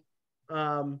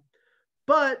 Mm-hmm.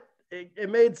 But it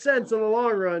made sense in the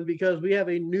long run because we have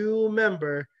a new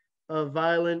member of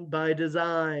Violent by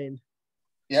Design.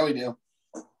 Yeah, we do.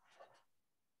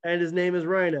 And his name is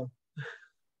Rhino.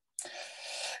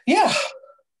 Yeah.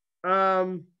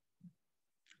 No,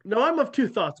 I'm of two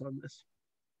thoughts on this.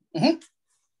 Mm-hmm.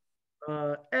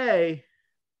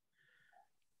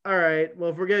 All right,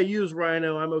 well, if we're going to use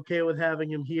Rhino, I'm okay with having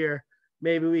him here.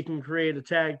 Maybe we can create a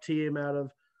tag team out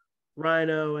of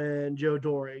Rhino and Joe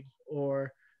Doring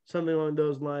or something along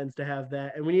those lines to have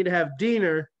that. And we need to have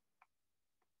Diener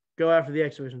go after the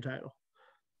X Division title.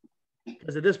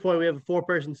 Because at this point, we have a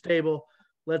 4-person stable.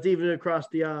 Let's even it across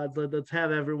the odds. Let's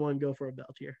have everyone go for a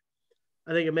belt here.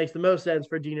 I think it makes the most sense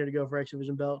for Diener to go for X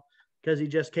Division belt because he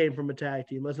just came from a tag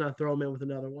team. Let's not throw him in with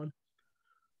another one.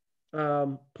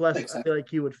 Plus, I feel like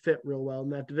he would fit real well in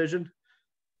that division.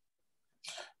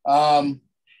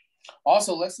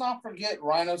 Also, let's not forget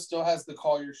Rhino still has the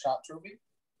Call Your Shot trophy.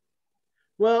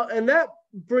 Well, and that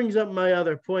brings up my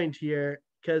other point here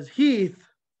because Heath,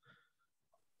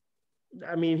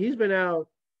 I mean, he's been out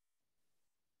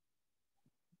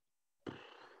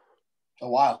a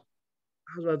while.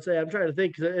 I was about to say, I'm trying to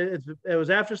think because it was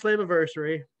after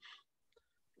Slammiversary.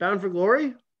 Bound for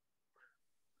Glory?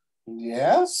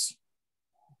 Yes.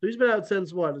 So he's been out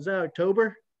since what? Is that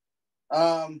October?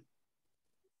 Bound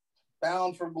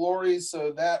for Glory,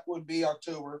 so that would be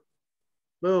October.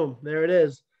 Boom, there it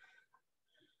is.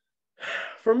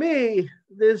 For me,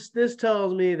 this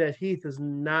tells me that Heath is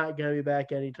not going to be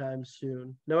back anytime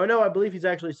soon. Now, I believe he's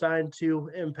actually signed to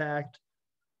Impact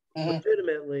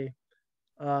legitimately.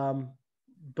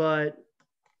 But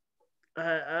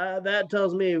that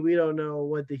tells me we don't know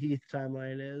what the Heath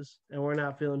timeline is, and we're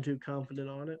not feeling too confident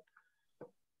on it.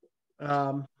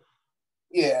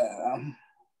 Yeah,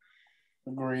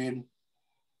 agreed.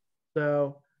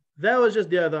 So that was just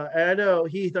the other. And I know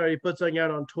Heath already put something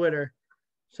out on Twitter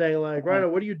saying like, Rhino,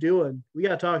 what are you doing? We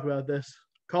got to talk about this.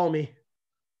 Call me.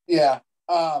 Yeah.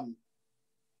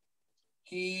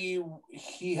 He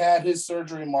had his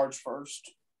surgery March 1st.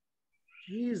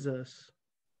 Jesus.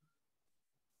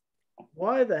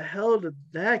 Why the hell did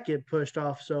that get pushed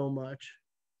off so much?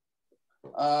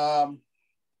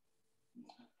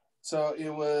 So it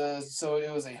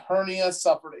was a hernia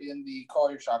suffered in the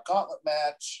Call Your Shot Gauntlet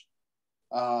match.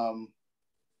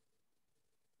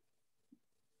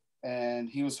 And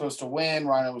he was supposed to win.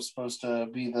 Rhino was supposed to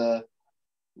be the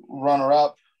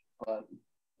runner-up, but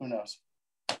who knows?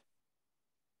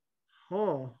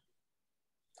 Huh.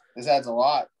 This adds a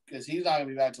lot because he's not going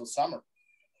to be back till summer.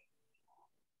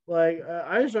 Like,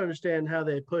 I just don't understand how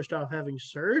they pushed off having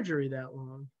surgery that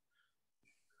long.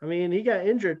 I mean, he got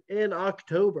injured in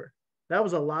October. That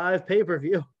was a live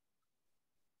pay-per-view.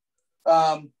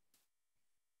 Oh,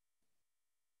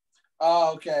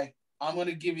 okay. I'm going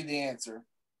to give you the answer.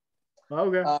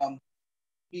 Okay.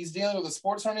 He's dealing with a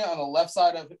sports hernia on the left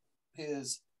side of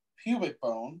his pubic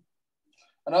bone,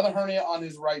 another hernia on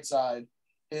his right side.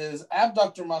 His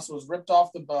abductor muscle is ripped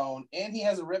off the bone, and he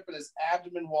has a rip in his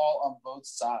abdomen wall on both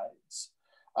sides.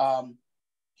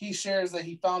 He shares that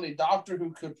he found a doctor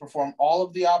who could perform all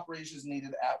of the operations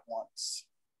needed at once.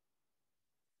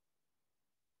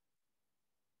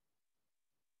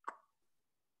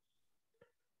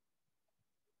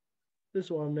 This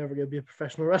is why I'm never going to be a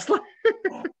professional wrestler.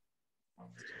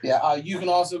 Yeah, you can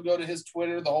also go to his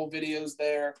Twitter. The whole video's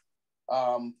there.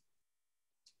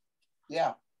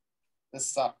 Yeah, this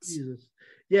sucks. Jesus.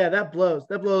 Yeah, that blows.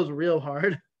 That blows real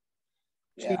hard.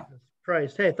 Yeah. Jesus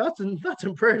Christ. Hey, thoughts and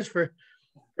prayers for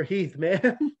Heath,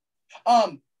 man.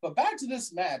 But back to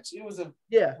this match. It was a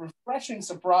refreshing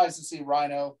surprise to see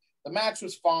Rhino. The match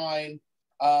was fine.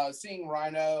 Seeing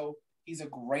Rhino, he's a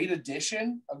great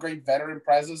addition, a great veteran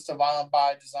presence to Violent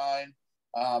by Design.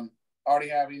 Already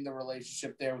having the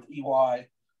relationship there with EY.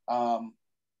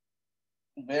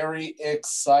 Very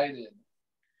excited.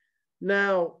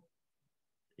 Now,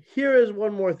 here is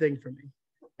one more thing for me.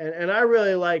 And I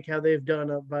really like how they've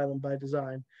done up Violent by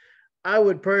Design. I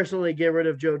would personally get rid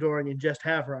of Joe Doring and just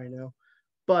have Rhino.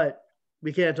 But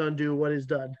we can't undo what is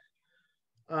done.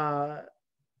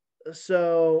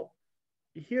 So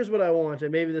here's what I want,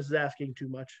 and maybe this is asking too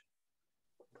much.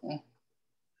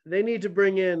 They need to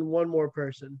bring in one more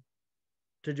person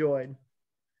to join.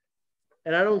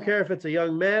 And I don't care if it's a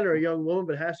young man or a young woman,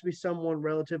 but it has to be someone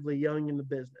relatively young in the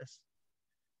business.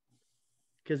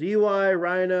 Because EY,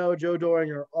 Rhino, Joe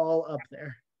Doring are all up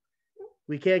there.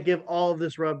 We can't give all of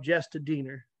this rub just to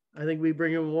Diener. I think we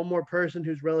bring in one more person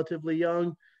who's relatively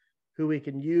young, who we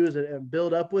can use and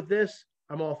build up with this.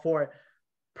 I'm all for it.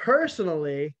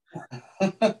 Personally,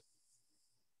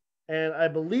 and I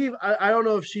believe, I don't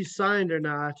know if she's signed or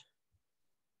not,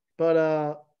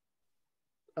 but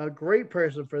a great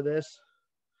person for this.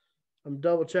 I'm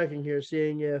double checking here,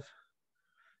 seeing if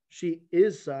she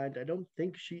is signed. I don't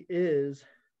think she is.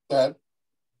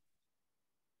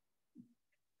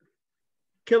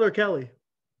 Killer Kelly.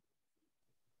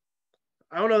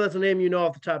 I don't know if that's a name you know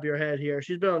off the top of your head here.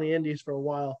 She's been on the Indies for a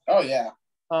while. Oh, yeah.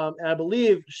 And I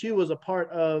believe she was a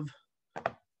part of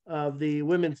the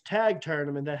women's tag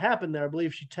tournament that happened there. I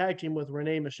believe she tag teamed with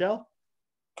Renee Michelle.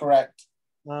 Correct.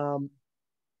 But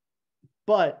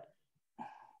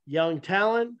young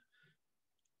talent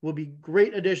will be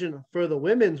great addition for the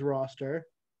women's roster.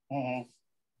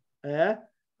 Yeah.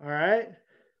 All right.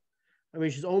 I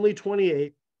mean, she's only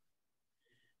 28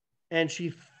 and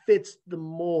she fits the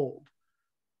mold.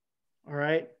 All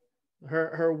right.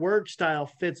 Her work style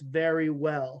fits very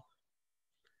well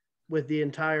with the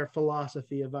entire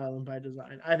philosophy of Violent by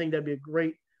Design. I think that'd be a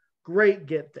great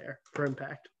get there for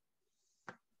Impact.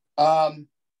 I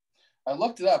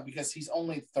looked it up because he's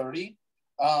only 30.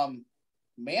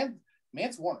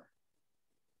 Mance Warner.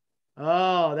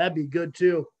 Oh, that'd be good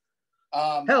too.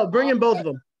 Hell, bring in both of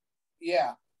them.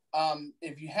 Yeah.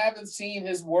 If you haven't seen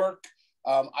his work,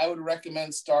 I would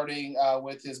recommend starting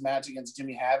with his match against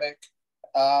Jimmy Havoc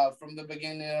from the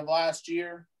beginning of last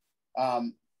year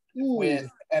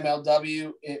with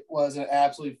MLW. It was an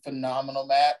absolutely phenomenal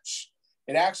match.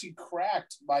 It actually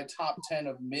cracked my top 10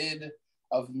 of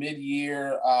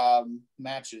mid-year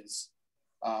matches,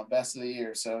 best of the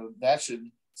year. So that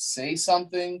should say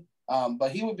something.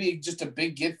 But he would be just a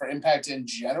big get for Impact in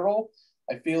general.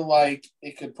 I feel like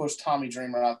it could push Tommy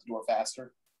Dreamer out the door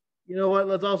faster. You know what?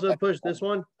 Let's also push this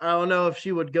one. I don't know if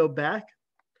she would go back.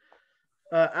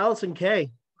 Allison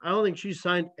Kay. I don't think she's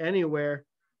signed anywhere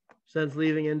since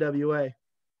leaving NWA.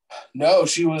 No,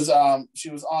 she was on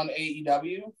AEW.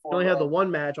 She only had the one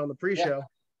match on the pre-show.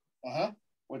 Yeah.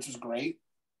 Which was great.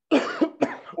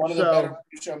 One of the better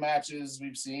pre-show matches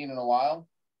we've seen in a while.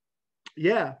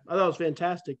 Yeah, I thought it was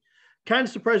fantastic. Kind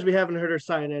of surprised we haven't heard her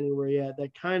sign anywhere yet.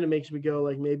 That kind of makes me go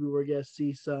like maybe we're gonna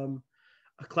see a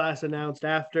class announced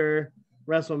after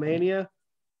WrestleMania,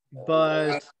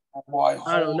 but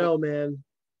I don't know, man.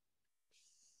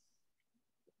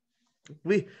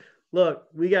 We got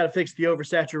to fix the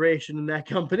oversaturation in that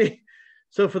company.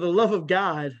 So for the love of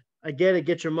God, I get it.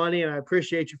 Get your money, and I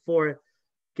appreciate you for it.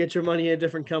 Get your money in a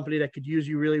different company that could use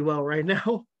you really well right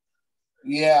now.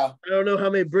 Yeah. I don't know how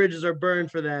many bridges are burned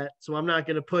for that, so I'm not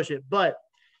going to push it. But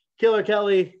Killer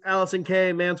Kelly, Allison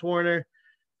Kay, Mance Warner.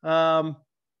 Trying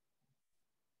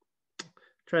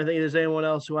to think if there's anyone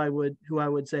else who I would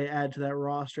say add to that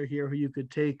roster here who you could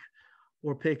take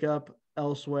or pick up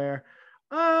elsewhere.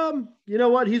 You know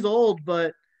what? He's old,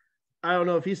 but I don't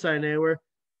know if he's signed anywhere.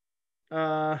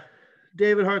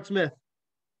 David Hart Smith.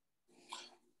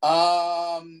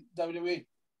 WWE.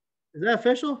 Is that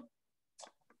official?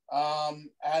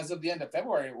 As of the end of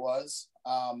February, it was.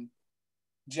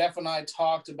 Jeff and I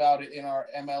talked about it in our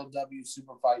MLW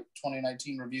Superfight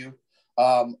 2019 review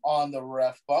on the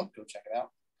Ref Bump. Go check it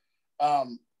out.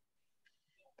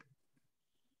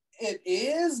 It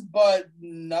is, but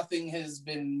nothing has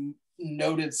been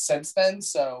noted since then.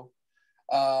 So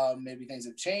maybe things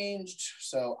have changed.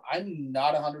 So I'm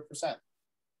not 100%.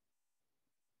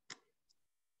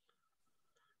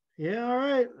 Yeah, all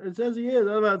right. It says he is.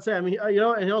 I was about to say, I mean,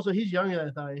 and also he's younger than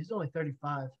I thought. He's only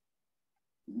 35.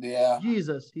 Yeah.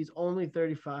 Jesus, he's only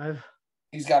 35.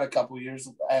 He's got a couple years,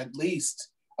 at least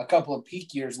a couple of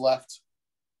peak years left.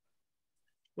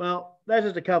 Well, that's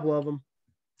just a couple of them.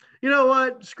 You know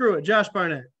what? Screw it. Josh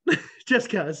Barnett. Just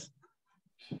because.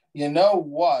 You know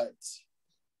what?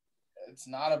 It's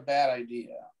not a bad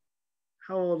idea.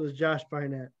 How old is Josh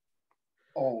Barnett?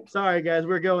 Old. Sorry, guys.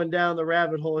 We're going down the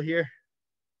rabbit hole here.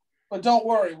 But don't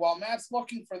worry. While Matt's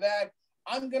looking for that,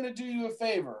 I'm going to do you a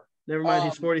favor. Never mind.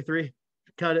 He's 43.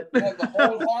 Cut it. We have the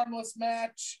Hold Harmless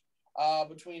match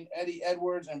between Eddie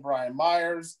Edwards and Brian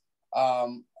Myers.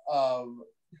 It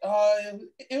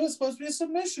was supposed to be a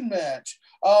submission match.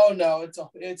 Oh no,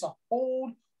 it's a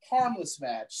Hold Harmless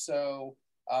match. So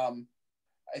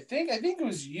I think it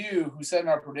was you who said in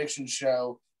our prediction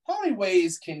show, how many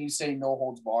ways can you say no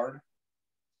holds barred?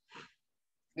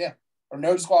 Yeah, or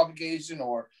no disqualification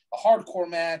or a hardcore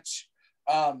match.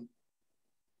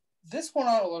 This went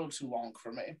on a little too long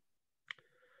for me.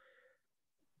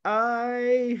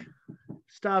 I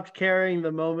stopped caring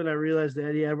the moment I realized that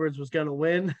Eddie Edwards was going to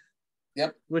win.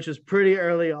 Yep. Which is pretty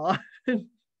early on.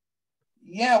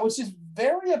 Yeah, which is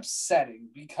very upsetting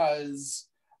because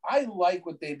I like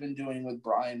what they've been doing with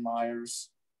Brian Myers.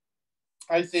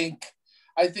 I think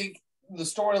the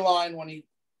storyline when he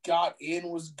got in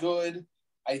was good.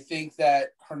 I think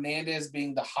that Hernandez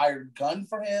being the hired gun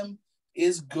for him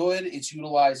is good. It's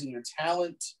utilizing your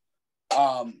talent.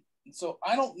 So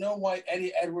I don't know why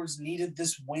Eddie Edwards needed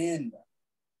this win.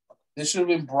 This should have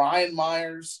been Brian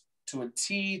Myers to a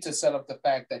T to set up the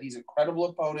fact that he's a credible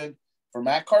opponent for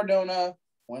Matt Cardona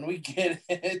when we get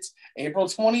it April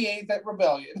 28th at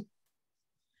Rebellion.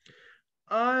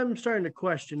 I'm starting to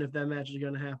question if that match is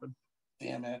going to happen.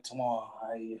 Damn it,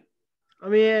 why? I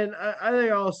mean, I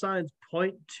think all signs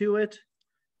point to it,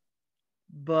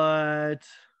 but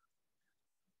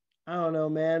I don't know,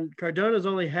 man. Cardona's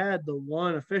only had the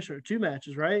one official, 2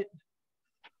 matches, right?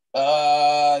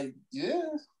 Yeah.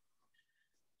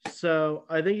 So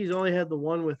I think he's only had the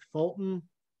one with Fulton.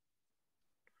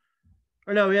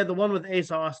 Or no, he had the one with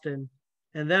Ace Austin.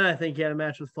 And then I think he had a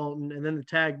match with Fulton and then the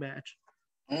tag match.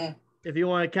 If you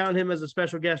want to count him as a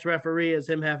special guest referee as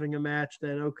him having a match,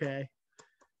 then okay.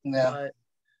 Yeah. But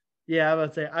yeah, I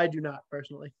would say I do not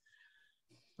personally.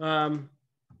 I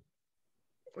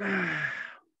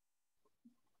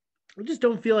just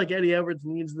don't feel like Eddie Edwards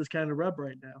needs this kind of rub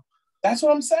right now. That's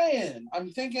what I'm saying.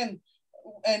 I'm thinking,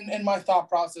 and my thought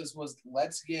process was,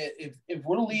 let's get, if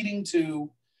we're leading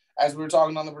to, as we were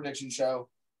talking on the prediction show,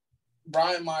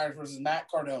 Brian Myers versus Matt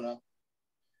Cardona,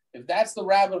 if that's the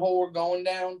rabbit hole we're going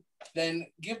down, then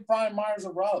give Brian Myers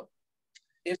a rub.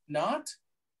 If not,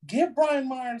 give Brian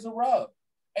Myers a rub.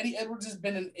 Eddie Edwards has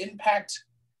been an Impact,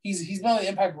 he's been on the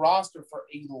Impact roster for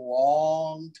a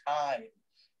long time.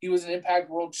 He was an Impact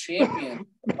World Champion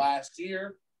last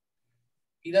year.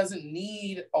 He doesn't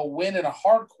need a win in a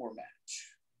hardcore match.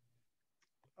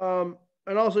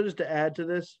 And also just to add to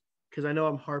this, because I know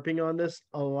I'm harping on this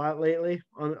a lot lately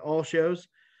on all shows,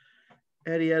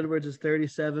 Eddie Edwards is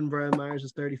 37, Brian Myers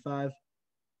is 35.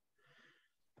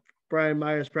 Brian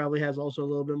Myers probably has also a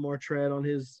little bit more tread on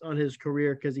his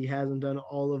career because he hasn't done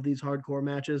all of these hardcore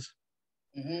matches.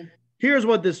 Mm-hmm. Here's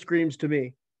what this screams to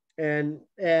me, and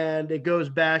it goes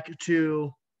back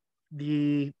to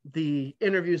the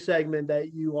interview segment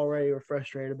that you already were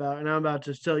frustrated about, and I'm about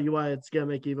to tell you why it's gonna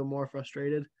make you even more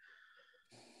frustrated.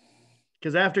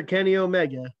 Because after Kenny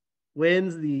Omega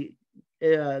wins the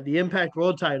Impact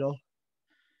World title,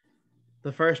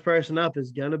 the first person up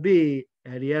is gonna be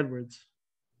Eddie Edwards.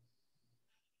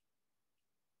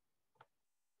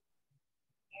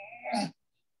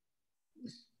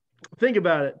 Think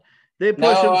about it. They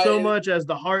push him so much as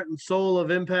the heart and soul of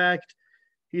Impact.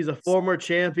 He's a former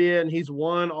champion. He's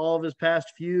won all of his past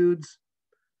feuds.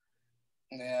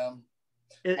 Yeah.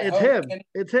 It's him.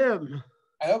 It's him.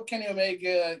 I hope Kenny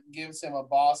Omega gives him a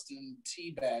Boston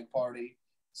teabag party.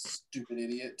 Stupid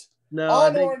idiot. No,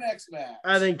 on our next match.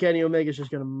 I think Kenny Omega's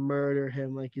just going to murder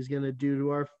him like he's going to do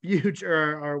to our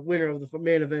future, our winner of the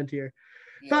main event here.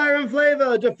 Yeah. Fire and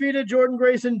Flava defeated Jordan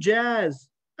Grace and Jazz.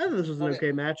 I think this was an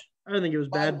okay match. I don't think it was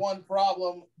bad. One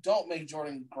problem, don't make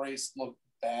Jordan Grace look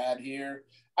bad here.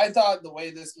 I thought the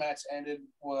way this match ended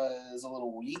was a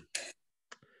little weak.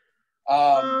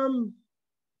 I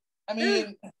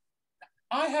mean,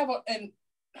 I don't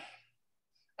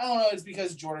know. It's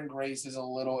because Jordan Grace is a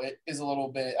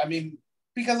little bit. I mean,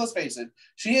 because let's face it,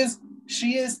 she is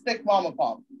thick mama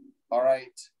pump. All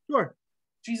right. Sure.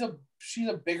 She's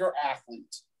a bigger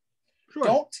athlete. Sure.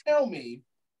 Don't tell me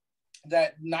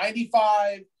that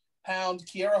 95-pound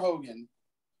Kiera Hogan,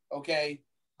 okay,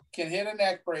 can hit a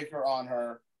neck breaker on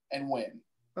her and win.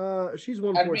 She's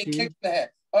 114. Being kicked in the head.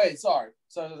 Okay, sorry.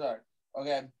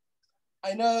 Okay.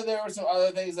 I know there were some other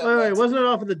things that. Wait, wasn't it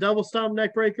off of the double stomp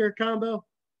neck breaker combo?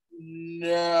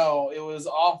 No, it was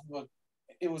off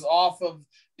of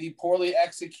the poorly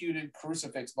executed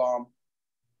crucifix bomb.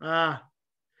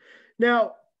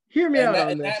 Now hear me out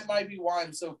on this. That might be why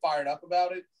I'm so fired up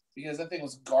about it, because that thing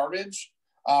was garbage.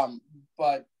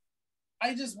 But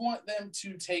I just want them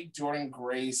to take Jordan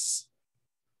Grace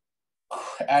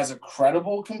as a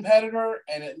credible competitor,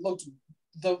 and it looked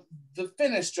the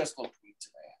finish just looked weak to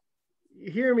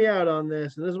me. Hear me out on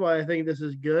this, and this is why I think this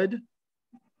is good.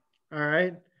 All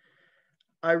right.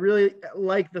 I really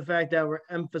like the fact that we're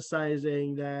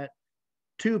emphasizing that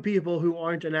two people who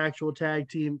aren't an actual tag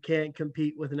team can't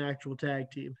compete with an actual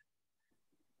tag team.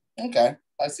 Okay,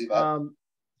 I see that.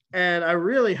 And I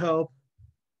really hope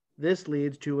this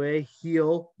leads to a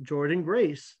heel Jordynne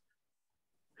Grace,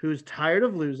 who's tired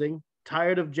of losing,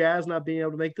 tired of Jazz not being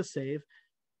able to make the save.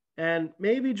 And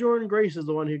maybe Jordynne Grace is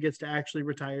the one who gets to actually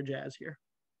retire Jazz here.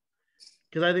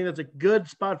 Because I think that's a good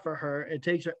spot for her. It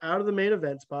takes her out of the main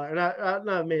event spot, or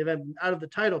not main event, out of the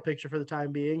title picture for the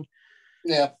time being.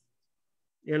 Yeah.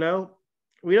 You know,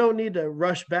 we don't need to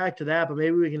rush back to that, but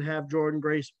maybe we can have Jordynne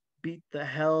Grace beat the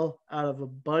hell out of a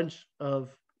bunch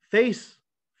of face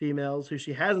females who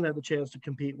she hasn't had the chance to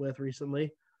compete with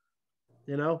recently.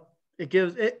 You know, it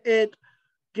gives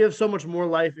so much more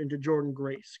life into Jordynne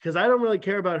Grace, because I don't really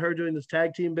care about her doing this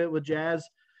tag team bit with Jazz.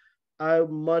 I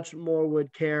much more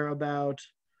would care about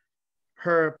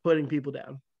her putting people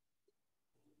down.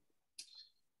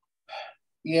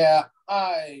 Yeah,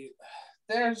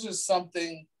 there's just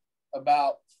something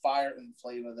about Fire and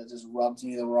Flavor that just rubs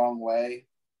me the wrong way.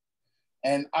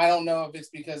 And I don't know if it's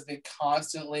because they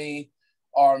constantly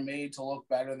are made to look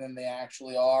better than they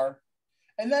actually are.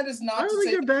 And that is not to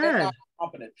say they're not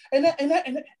competent. And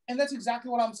that's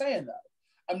exactly what I'm saying, though.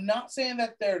 I'm not saying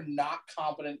that they're not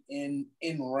competent in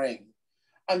ring.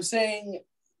 I'm saying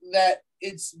that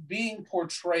it's being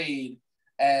portrayed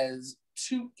as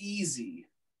too easy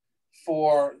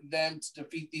for them to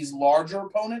defeat these larger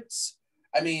opponents.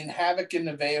 I mean, Havoc and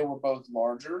Nevaeh were both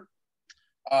larger.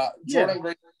 Jordynne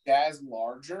Grace and Jazz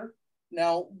larger.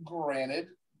 Now, granted,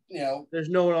 there's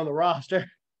no one on the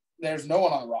roster. There's no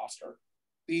one on the roster.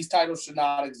 These titles should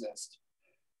not exist.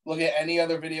 Look at any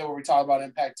other video where we talk about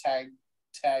Impact tag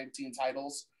team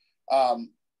titles,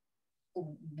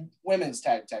 women's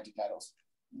tag team titles,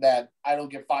 that I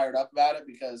don't get fired up about it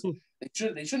because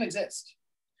they shouldn't exist.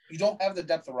 You don't have the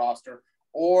depth of roster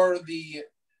or the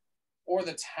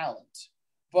talent.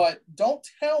 But don't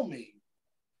tell me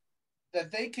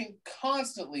that they can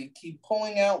constantly keep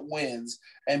pulling out wins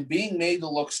and being made to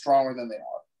look stronger than they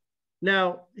are.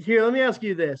 Now, here, let me ask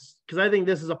you this, because I think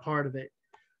this is a part of it.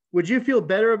 Would you feel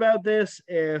better about this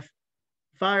if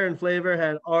Fire and Flavor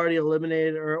had already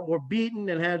eliminated or beaten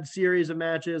and had a series of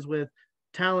matches with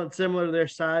talent similar to their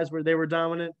size where they were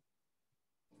dominant?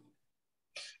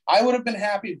 I would have been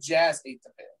happy if Jazz ate the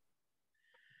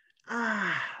pin.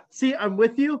 See, I'm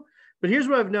with you, but here's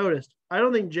what I've noticed. I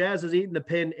don't think Jazz has eaten the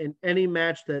pin in any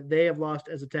match that they have lost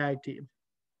as a tag team.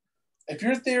 If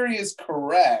your theory is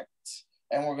correct,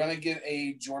 and we're going to get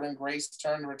a Jordynne Grace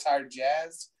turn to retire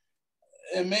Jazz,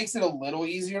 it makes it a little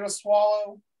easier to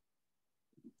swallow.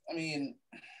 I mean,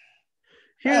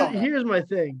 here's my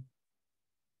thing.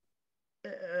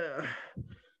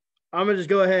 I'm going to just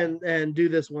go ahead and do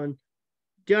this one.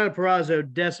 Deonna Purrazzo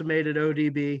decimated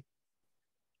ODB.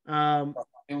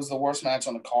 It was the worst match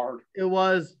on the card. It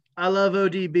was. I love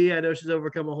ODB. I know she's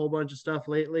overcome a whole bunch of stuff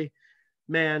lately.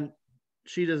 Man,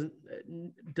 she does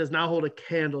not hold a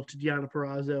candle to Deonna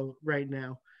Purrazzo right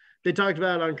now. They talked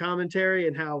about it on commentary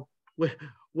and how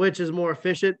which is more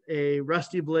efficient, a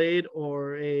rusty blade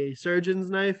or a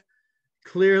surgeon's knife.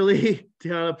 Clearly,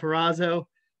 Deonna Purrazzo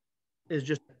is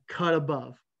just cut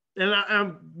above.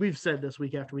 And we've said this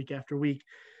week after week after week.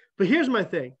 But here's my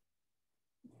thing.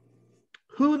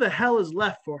 Who the hell is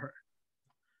left for her?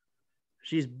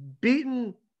 She's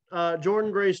beaten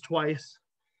Jordynne Grace twice.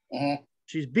 Mm-hmm.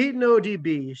 She's beaten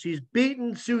ODB. She's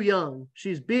beaten Su Yung.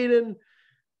 She's beaten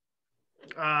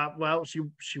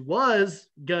she was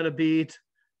gonna beat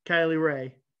Kylie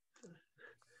Ray.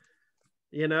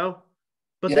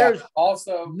 But there's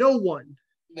also no one.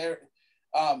 There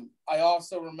I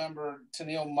also remember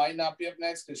Tenille might not be up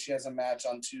next because she has a match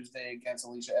on Tuesday against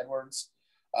Alicia Edwards.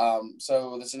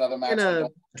 So that's another match. In a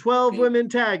 12-women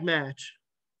tag match.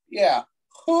 Yeah.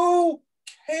 Who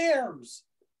cares?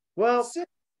 Well,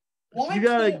 you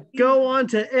got to go on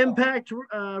to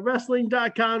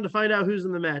impactwrestling.com to find out who's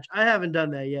in the match. I haven't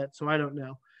done that yet, so I don't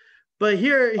know. But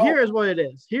here is what it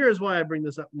is. Here's why I bring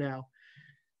this up now.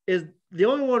 Is the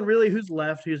only one really who's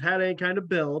left, who's had any kind of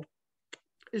build,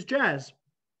 is Jazz.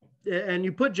 And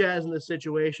you put Jazz in this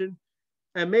situation,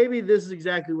 and maybe this is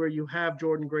exactly where you have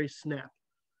Jordynne Grace snap.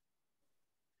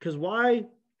 Because why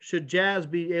should Jazz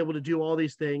be able to do all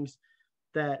these things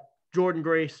that Jordynne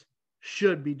Grace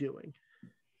should be doing?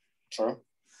 Sure.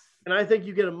 And I think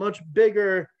you get a much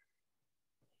bigger,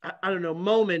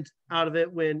 moment out of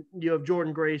it when you have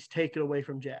Jordynne Grace take it away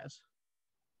from Jazz.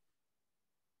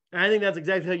 And I think that's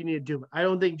exactly how you need to do it. I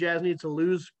don't think Jazz needs to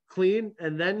lose clean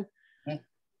and then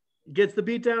gets the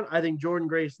beatdown. I think Jordynne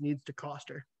Grace needs to cost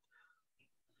her.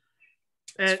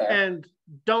 And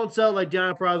don't sell like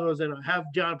Deonna Purrazzo was in. Have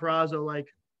Deonna Purrazzo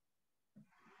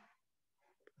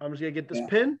I'm just going to get this Yeah.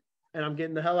 pin, and I'm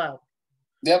getting the hell out.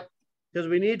 Yep. Because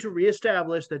we need to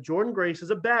reestablish that Jordynne Grace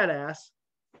is a badass,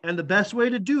 and the best way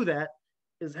to do that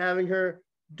is having her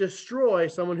destroy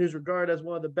someone who's regarded as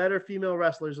one of the better female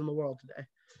wrestlers in the world today.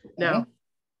 Now,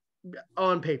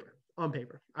 on paper,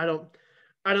 I don't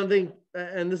think,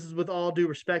 and this is with all due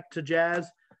respect to Jazz,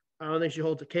 I don't think she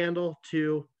holds a candle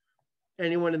to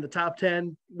anyone in the top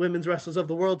 10 women's wrestlers of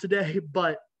the world today,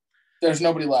 but there's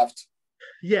nobody left.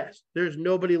 Yes, there's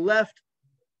nobody left.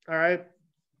 All right.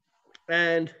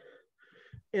 And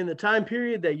in the time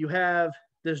period that you have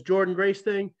this Jordynne Grace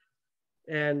thing,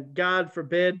 and God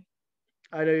forbid,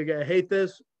 I know you're gonna hate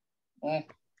this.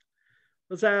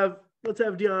 Let's have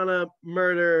Deonna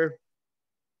murder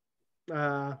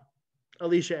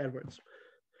Alicia Edwards.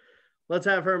 Let's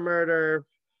have her murder.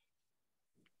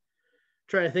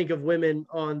 Trying to think of women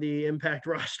on the Impact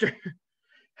roster.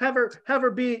 have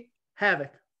her beat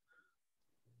Havoc.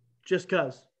 Just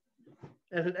cause.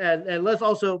 And let's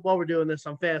also, while we're doing this,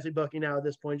 I'm fantasy booking now at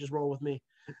this point, just roll with me.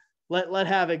 Let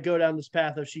Havoc go down this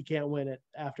path if she can't win it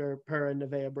after her and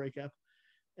Nevaeh break up.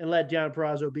 And let Deonna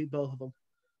Purrazzo beat both of them.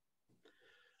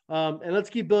 And let's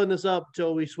keep building this up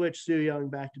until we switch Su Yung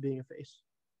back to being a face.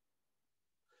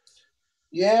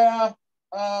 Yeah.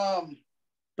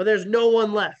 But there's no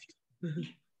one left.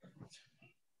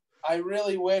 I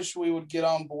really wish we would get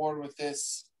on board with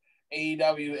this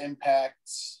AEW Impact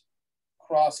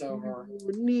crossover.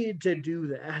 We need to do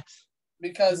that.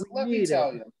 Because let me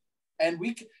tell you, and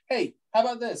hey, how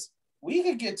about this? We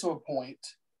could get to a point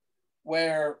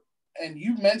where, and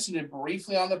you mentioned it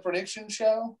briefly on the prediction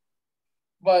show,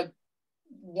 but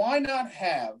why not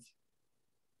have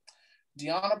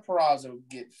Deonna Purrazzo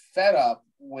get fed up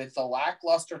with the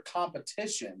lackluster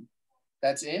competition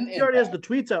that's in Impact? He already has the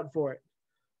tweets out for it.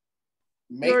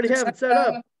 You already have it set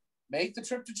up. Make the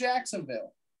trip to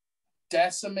Jacksonville.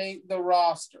 Decimate the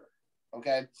roster.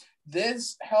 Okay?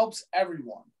 This helps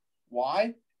everyone.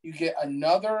 Why? You get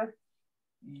another.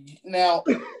 Now,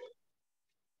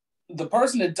 the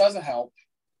person that doesn't help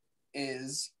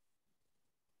is,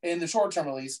 in the short term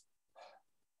at least,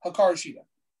 Hikaru Shida.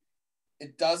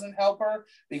 It doesn't help her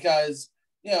because,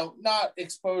 not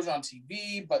exposure on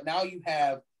TV, but now you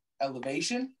have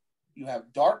Elevation, you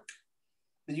have Dark,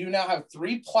 you now have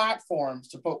 3 platforms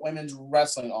to put women's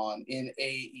wrestling on in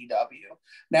AEW.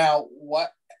 Now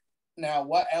what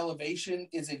Elevation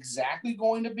is exactly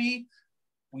going to be,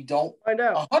 we don't find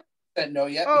out 100% know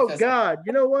yet. Oh, God.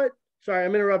 You know what? Sorry,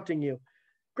 I'm interrupting you.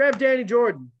 Grab Danny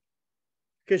Jordan,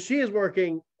 because she is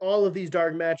working all of these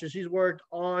dark matches. She's worked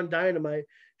on Dynamite.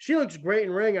 She looks great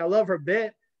in ring. I love her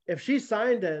bit. If she's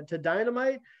signed to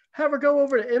Dynamite, have her go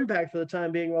over to Impact for the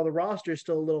time being while the roster is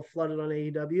still a little flooded on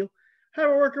AEW. Have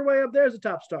her work her way up there as a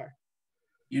top star.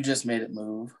 You just made it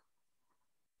move.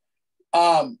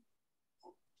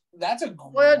 That's a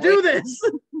great... Why not do this?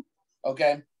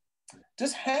 Okay.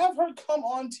 Just have her come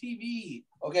on TV.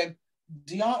 Okay.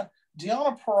 Deonna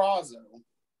Purrazzo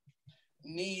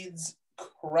needs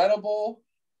credible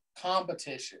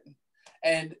competition.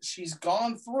 And she's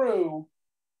gone through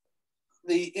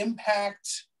the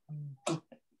Impact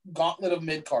gauntlet of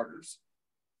mid-carders.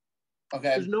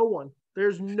 Okay. There's no one.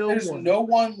 There's no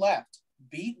one left.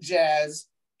 Beat Jazz.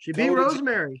 She beat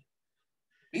Rosemary.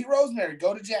 Beat Rosemary.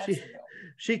 Go to Jacksonville.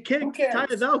 She kicked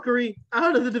Taya Valkyrie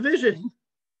out of the division.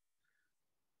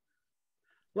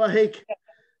 Like,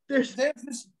 there's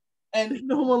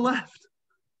no one left.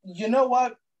 You know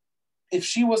what? If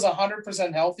she was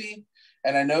 100% healthy,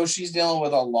 and I know she's dealing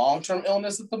with a long-term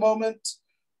illness at the moment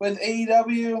with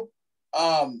AEW,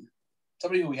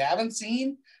 somebody who we haven't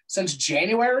seen since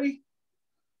January,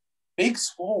 Big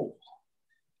Swole.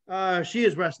 She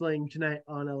is wrestling tonight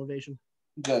on Elevation.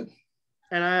 Good.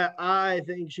 And I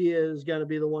think she is going to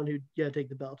be the one who's going to take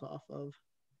the belt off of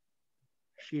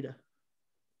Shida.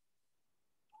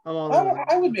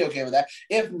 I would be okay with that.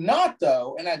 If not,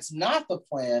 though, and that's not the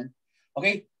plan,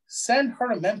 okay, send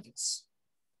her to Memphis.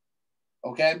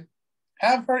 Okay?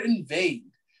 Have her invade.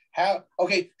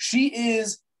 She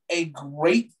is a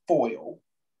great foil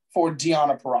for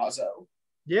Deonna Purrazzo.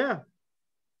 Yeah.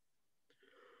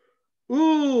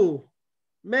 Ooh,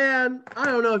 man, I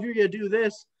don't know if you're going to do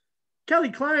this.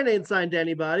 Kelly Klein ain't signed to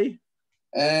anybody.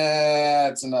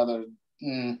 That's another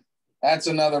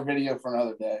video for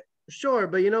another day. Sure,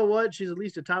 but you know what? She's at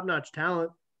least a top-notch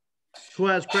talent who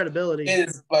has credibility. It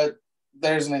is, but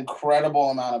there's an incredible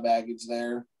amount of baggage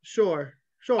there. Sure.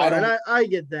 And I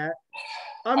get that.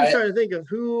 I'm just trying to think of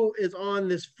who is on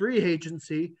this free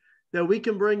agency that we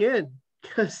can bring in,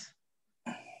 because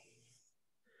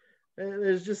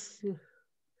there's just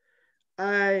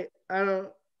I'm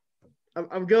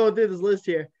going through this list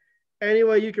here. Any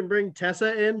way you can bring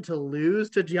Tessa in to lose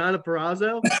to Gianna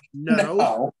Purrazzo?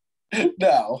 No.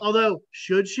 No. Although,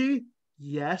 should she?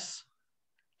 Yes.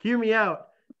 Hear me out.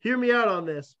 Hear me out on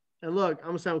this. And look, I'm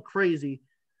going to sound crazy.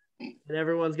 And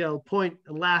everyone's going to point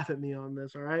and laugh at me on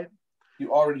this, all right?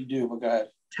 You already do, but go ahead.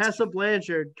 Tessa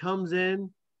Blanchard comes in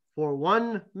for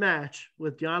one match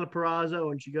with Gianna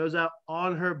Purrazzo and she goes out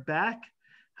on her back.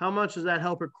 How much does that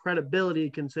help her credibility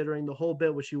considering the whole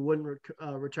bit which she wouldn't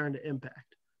return to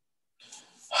Impact?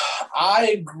 I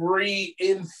agree.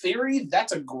 In theory,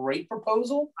 that's a great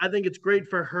proposal. I think it's great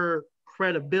for her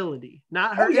credibility,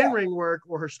 not her in-ring work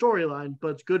or her storyline, but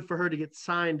it's good for her to get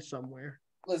signed somewhere.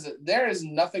 Listen, there is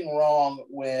nothing wrong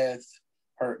with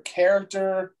her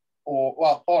character or,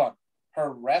 well, hold on,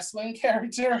 her wrestling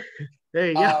character. There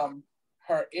you go.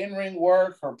 Her in-ring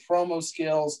work, her promo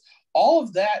skills, all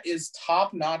of that is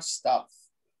top-notch stuff.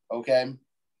 Okay.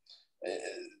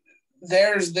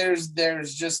 There's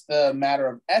just the matter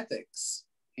of ethics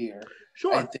here.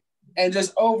 Sure. I think. And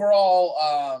just overall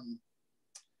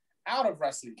out of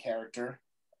wrestling character.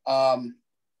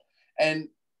 And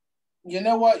you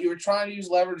know what? You were trying to use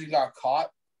leverage, you got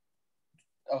caught.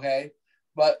 Okay.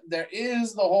 But there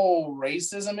is the whole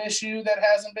racism issue that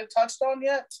hasn't been touched on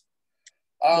yet.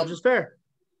 Which is fair.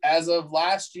 As of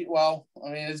last year, well, I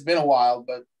mean, it's been a while,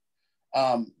 but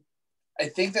I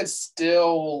think that's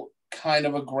still kind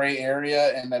of a gray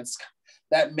area, and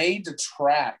that may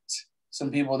detract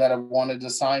some people that have wanted to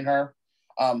sign her.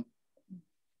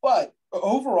 But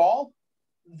overall,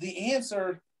 the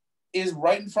answer is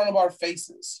right in front of our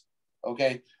faces.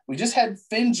 Okay, we just had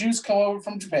Finn Juice come over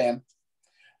from Japan.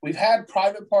 We've had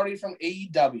Private Party from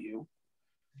AEW.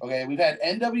 Okay, we've had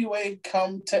NWA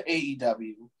come to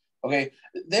AEW. Okay,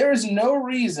 there is no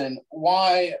reason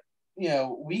why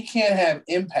we can't have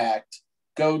Impact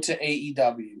go to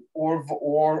AEW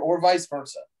or vice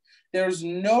versa. There's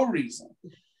no reason.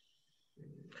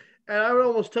 And I would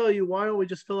almost tell you, why don't we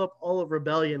just fill up all of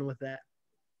Rebellion with that?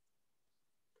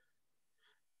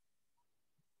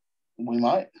 We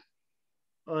might.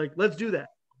 Like, let's do that.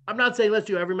 I'm not saying let's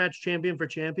do every match champion for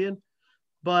champion,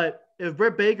 but if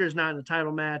Britt Baker's not in a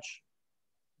title match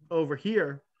over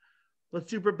here, let's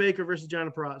do Britt Baker versus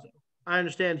Gianna Purrazzo. I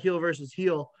understand heel versus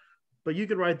heel, but you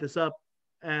could write this up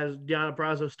as Gianna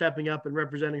Purrazzo stepping up and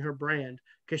representing her brand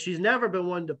because she's never been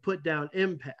one to put down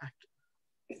Impact.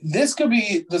 This could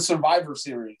be the Survivor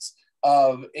Series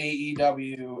of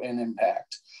AEW and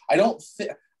Impact.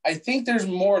 I think there's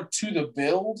more to the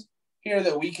build here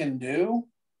that we can do.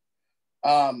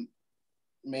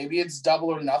 Maybe it's double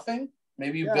or nothing.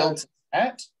 Maybe you build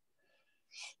that.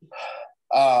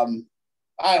 I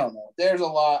don't know. There's a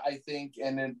lot, I think,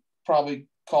 and it probably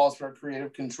calls for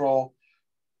creative control.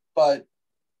 But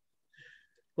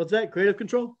what's that? Creative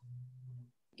control?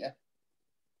 Yeah.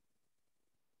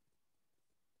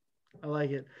 I like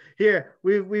it. Here,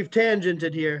 we've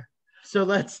tangented here. So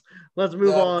let's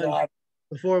move on God.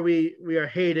 Before we are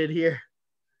hated here.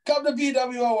 Come to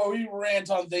PWO where we rant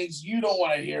on things you don't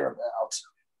want to hear about.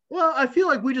 Well, I feel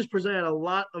like we just presented a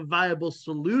lot of viable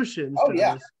solutions to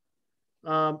this.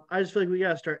 I just feel like we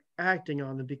got to start acting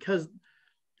on them because,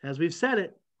 as we've said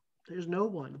it, there's no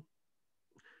one.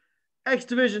 X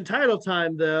Division title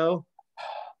time, though.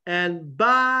 And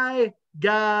by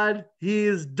God,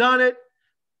 he's done it.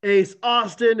 Ace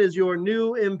Austin is your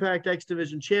new Impact X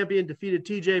Division champion, defeated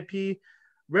TJP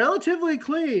relatively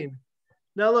clean.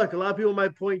 Now, look, a lot of people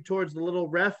might point towards the little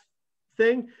ref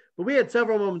thing, but we had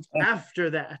several moments after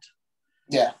that.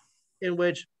 Yeah. In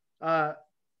which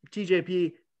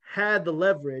TJP had the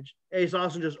leverage. Ace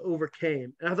Austin just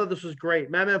overcame. And I thought this was great.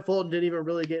 Madman Fulton didn't even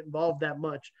really get involved that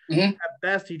much. Mm-hmm. At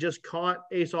best, he just caught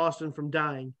Ace Austin from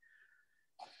dying.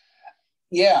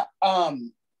 Yeah.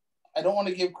 I don't want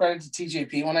to give credit to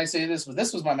TJP when I say this, but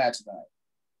this was my match of the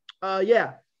night.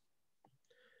 Yeah.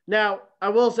 Now, I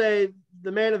will say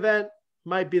the main event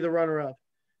might be the runner-up.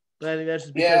 But I think that's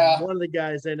just because one of the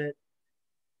guys in it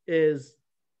is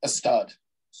a stud.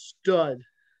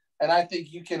 And I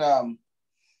think you can,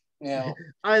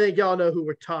 I think y'all know who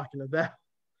we're talking about.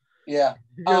 Yeah.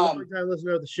 If you're a long-time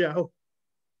listener of the show.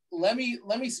 Let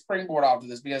me springboard off of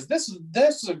this because this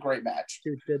is a great match.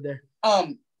 See what you did there.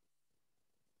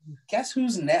 Guess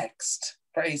who's next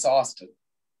for Ace Austin?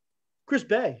 Chris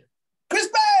Bay.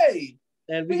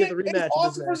 And we get the rematch. Ace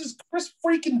Austin versus Chris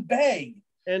freaking Bay.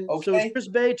 And so is Chris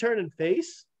Bay turning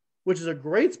face, which is a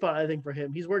great spot, I think, for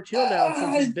him. He's worked heel now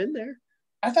since he's been there.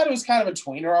 I thought it was kind of a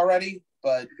tweener already,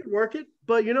 but you could work it.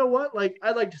 But you know what? Like,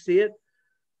 I'd like to see it.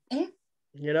 Mm-hmm.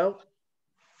 You know?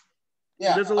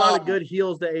 Yeah. There's a lot of good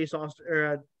heels that Ace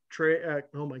Austin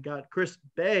Chris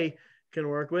Bay can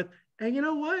work with. And you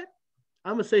know what?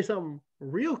 I'm gonna say something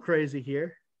real crazy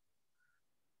here.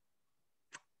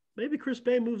 Maybe Chris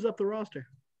Bay moves up the roster.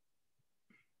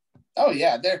 Oh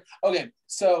yeah, there. Okay,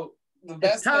 so the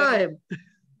best time.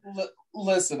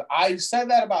 Listen, I said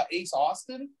that about Ace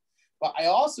Austin, but I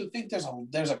also think there's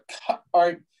a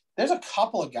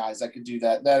couple of guys that could do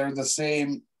that are the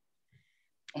same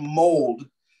mold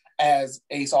as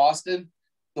Ace Austin.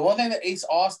 The one thing that Ace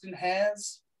Austin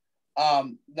has,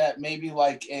 that maybe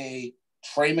like a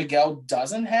Trey Miguel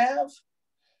doesn't have.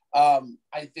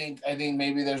 I think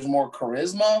maybe there's more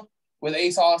charisma with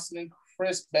Ace Austin and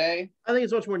Chris Bay. I think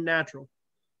it's much more natural.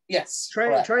 Yes.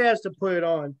 Trey has to put it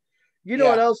on. You know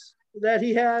what else that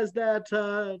he has that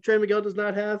Trey Miguel does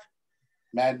not have?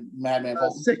 Madman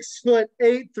Fulton.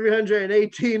 6'8",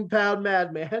 318-pound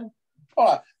Madman. Hold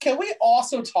on. Can we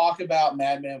also talk about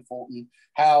Madman Fulton?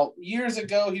 How years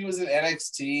ago he was in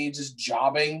NXT just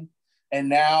jobbing, and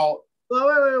now.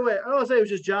 Well, wait. I don't want to say he was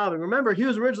just jobbing. Remember, he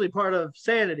was originally part of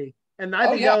Sanity, and I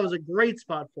think that was a great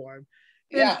spot for him.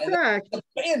 In fact,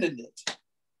 abandoned it.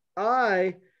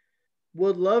 I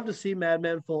would love to see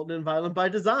Madman Fulton in Violent by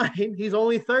Design. He's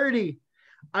only 30.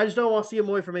 I just don't want to see him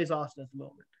away from Ace Austin at the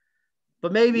moment.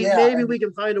 But maybe we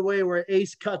can find a way where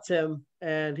Ace cuts him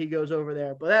and he goes over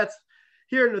there. But that's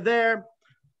here and there.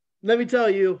 Let me tell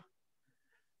you,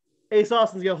 Ace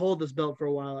Austin's going to hold this belt for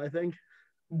a while, I think.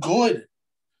 Good.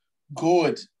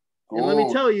 And let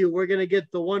me tell you, we're going to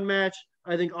get the one match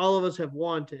I think all of us have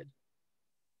wanted.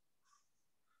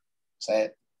 Say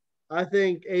it. I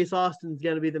think Ace Austin's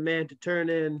going to be the man to turn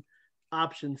in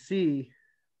option C.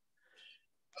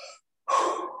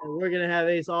 And we're going to have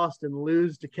Ace Austin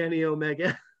lose to Kenny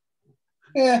Omega.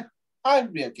 Yeah,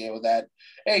 I'd be okay with that.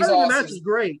 Ace Austin, the match is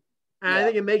great. And I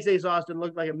think it makes Ace Austin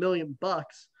look like $1 million.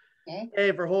 Mm-hmm.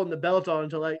 Hey, for holding the belt on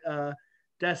until like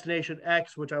Destination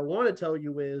X, which I want to tell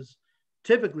you is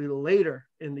typically later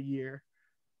in the year.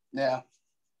 Yeah.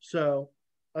 So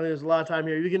I think there's a lot of time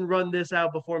here. You can run this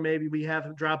out before maybe we have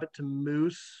him drop it to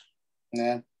Moose.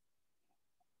 Yeah.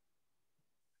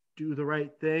 Do the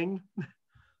right thing.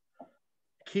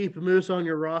 Keep Moose on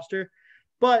your roster.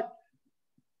 But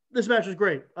this match is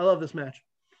great. I love this match.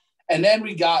 And then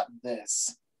we got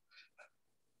this.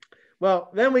 Well,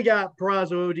 then we got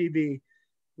Perazo ODB,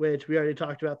 which we already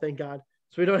talked about, thank God.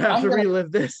 So we don't have to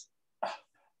relive this.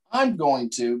 I'm going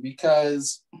to,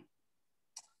 because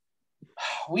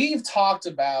we've talked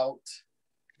about,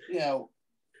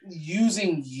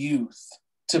 using youth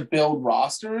to build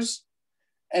rosters.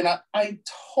 And I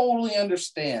totally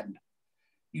understand.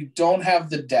 You don't have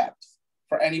the depth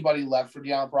for anybody left for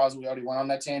Deonna Purrazzo. We already went on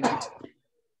that tangent.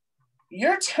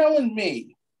 You're telling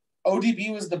me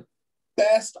ODB was the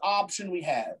best option we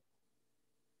had?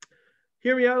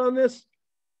 Hear me out on this.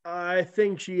 I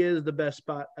think she is the best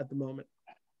spot at the moment.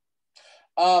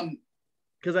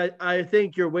 Because I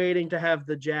think you're waiting to have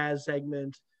the Jazz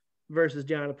segment versus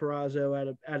Deonna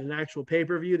Purrazzo at an actual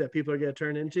pay-per-view that people are going to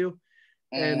turn into.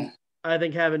 And I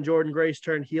think having Jordan Grace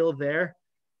turn heel there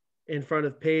in front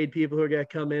of paid people who are going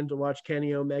to come in to watch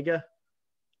Kenny Omega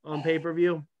on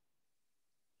pay-per-view.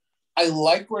 I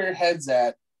like where your head's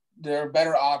at. There are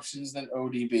better options than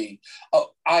ODB.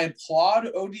 I applaud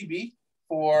ODB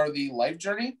for the life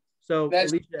journey. So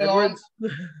Alicia Edwards.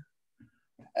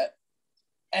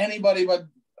 Anybody but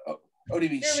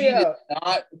ODB. She did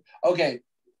not. Okay,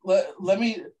 let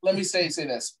me say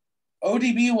this.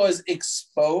 ODB was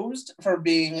exposed for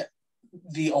being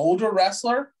the older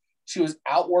wrestler. She was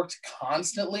outworked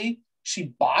constantly.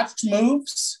 She botched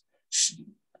moves. She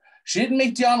didn't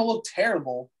make Deonna look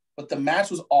terrible, but the match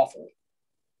was awful.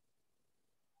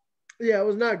 Yeah, it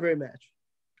was not a great match.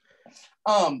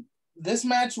 This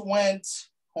match went,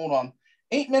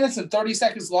 8 minutes and 30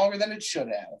 seconds longer than it should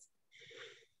have.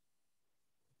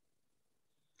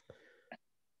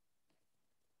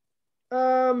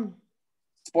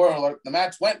 Spoiler alert, the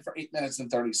match went for 8 minutes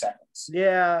and 30 seconds.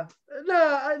 Yeah.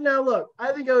 No, look,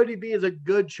 I think ODB is a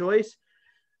good choice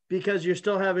because you're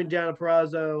still having Deonna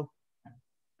Purrazzo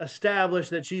establish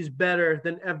that she's better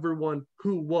than everyone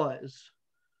who was.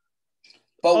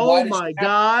 But oh my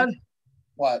God.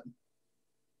 What?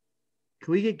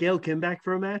 Can we get Gail Kim back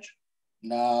for a match?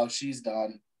 No, she's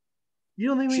done. You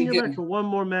don't think we can get back for one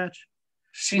more match?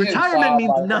 She's Retirement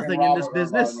means nothing in this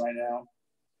business. Right now.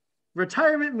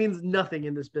 Retirement means nothing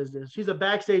in this business. She's a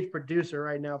backstage producer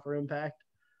right now for Impact.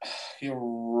 You're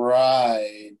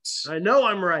right. I know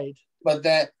I'm right. But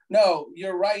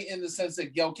you're right in the sense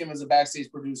that Gail Kim is a backstage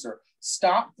producer.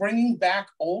 Stop bringing back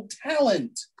old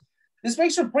talent. This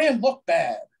makes your brand look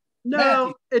bad. No,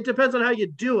 Matty. It depends on how you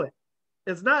do it.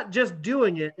 It's not just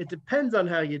doing it. It depends on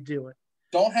how you do it.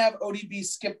 Don't have ODB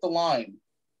skip the line.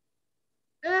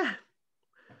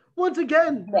 Once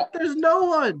again, No. there's no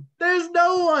one. There's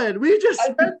no one. We just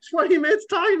spent 20 minutes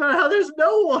talking about how there's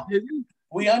no one.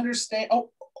 We understand.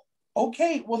 Oh,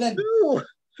 okay. Well, then.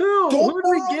 Who do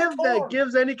we give that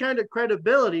gives any kind of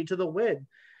credibility to the win?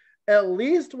 At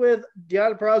least with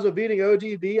Deonna Purrazzo beating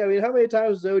ODB. I mean, how many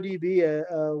times was ODB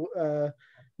a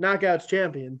Knockouts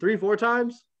champion? 3-4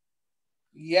 times?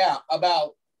 Yeah,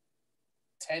 about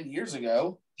 10 years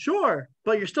ago. Sure,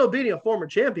 but you're still beating a former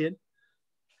champion.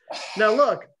 Now,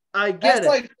 look, I get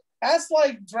it. That's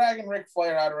like dragging Ric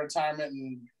Flair out of retirement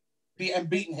and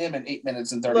beating him in 8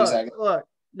 minutes and 30 seconds. Look,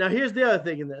 now here's the other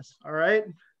thing in this, all right?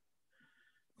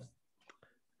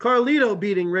 Carlito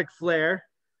beating Ric Flair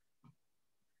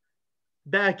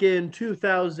back in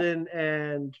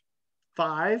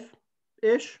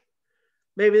 2005-ish.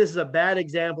 Maybe this is a bad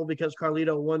example because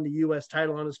Carlito won the U.S.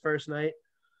 title on his first night.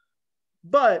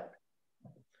 But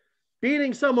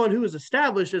beating someone who was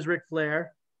established as Ric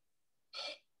Flair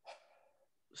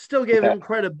still gave him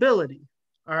credibility.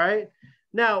 All right.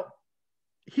 Now,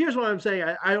 here's what I'm saying.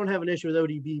 I don't have an issue with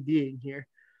ODB being here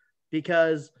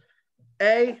because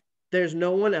A, there's no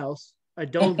one else. I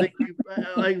don't think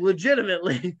like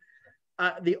legitimately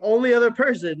the only other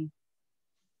person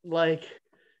like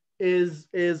is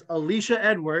Alicia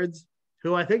Edwards,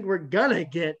 who I think we're gonna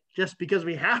get just because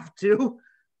we have to.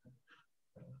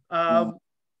 And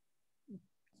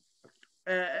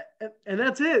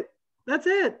that's it. That's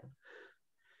it.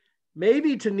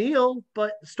 Maybe to Neil,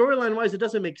 but storyline wise, it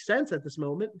doesn't make sense at this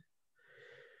moment.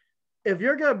 If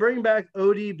you're gonna bring back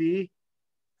ODB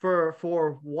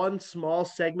for one small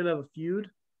segment of a feud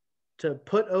to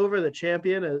put over the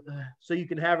champion, so you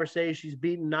can have her say she's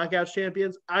beaten Knockouts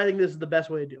champions, I think this is the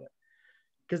best way to do it.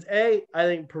 Because A, I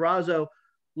think Purrazzo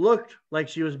looked like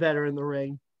she was better in the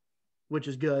ring, which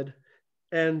is good,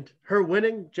 and her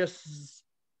winning just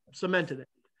cemented it.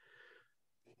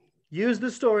 Use the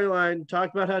storyline, talk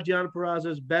about how Deonna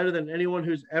Purrazzo is better than anyone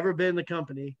who's ever been in the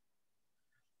company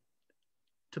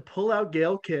to pull out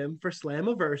Gail Kim for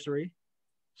Slammiversary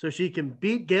so she can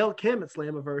beat Gail Kim at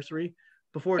Slammiversary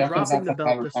before dropping the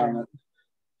belt to someone.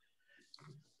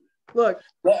 Look.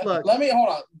 Let me hold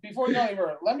on. Before we go any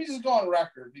further, let me just go on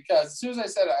record because as soon as I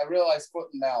said it, I realized foot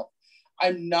and mouth.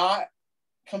 I'm not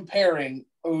comparing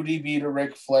ODB to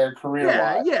Ric Flair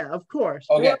career-wise. Yeah, of course.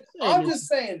 Okay, I'm just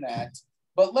saying that.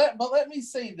 But let me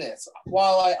say this.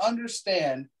 While I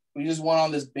understand we just went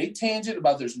on this big tangent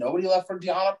about there's nobody left for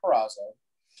Deonna Purrazzo,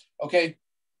 okay,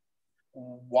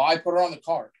 why put her on the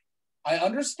card? I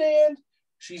understand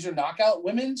she's your knockout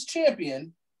women's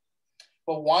champion,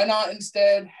 but why not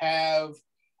instead have,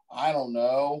 I don't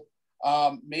know,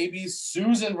 maybe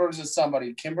Susan versus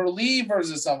somebody, Kimberly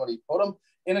versus somebody, put them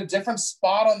in a different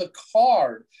spot on the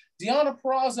card. Deonna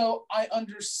Purrazzo, I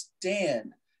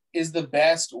understand, is the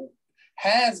best,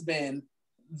 has been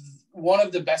one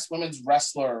of the best women's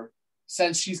wrestler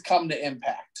since she's come to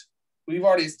Impact. We've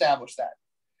already established that.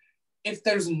 If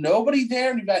there's nobody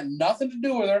there and you've got nothing to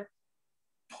do with her,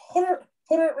 put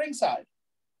her at ringside.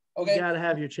 Okay, you gotta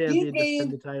have your champion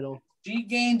defend the title. She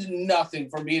gained nothing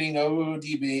from beating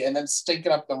ODB and then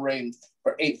stinking up the ring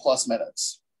for 8+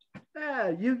 minutes.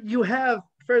 Yeah, you have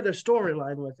further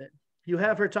storyline with it. You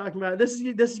have her talking about this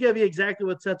is gonna be exactly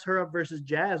what sets her up versus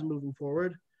Jazz moving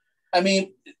forward. I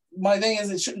mean, my thing is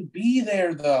it shouldn't be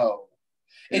there though.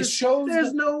 There's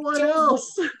no one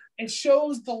else. It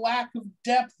shows the lack of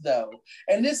depth though,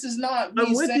 and this is not me.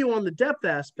 I'm with you on the depth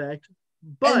aspect,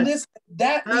 but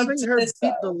having her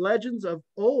beat the legends of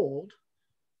old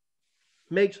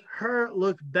makes her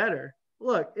look better.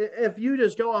 Look, if you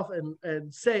just go off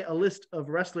and say a list of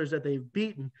wrestlers that they've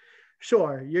beaten,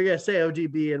 sure, you're gonna say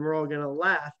ODB and we're all gonna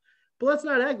laugh. But let's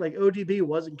not act like ODB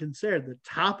wasn't considered the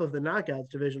top of the Knockouts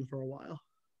division for a while.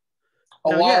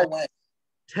 A while.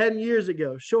 10 years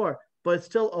ago, sure, but it's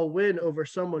still a win over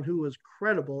someone who was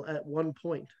credible at one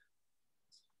point.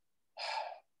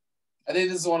 I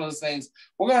think this is one of those things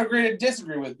we're going to agree to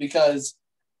disagree with because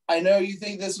I know you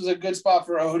think this was a good spot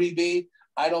for ODB.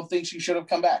 I don't think she should have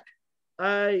come back.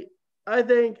 I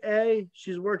think, A,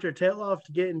 she's worked her tail off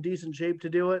to get in decent shape to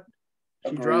do it.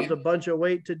 She dropped a bunch of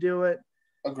weight to do it.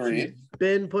 Agreed. She's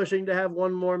been pushing to have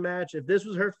one more match. If this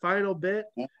was her final bit,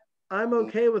 I'm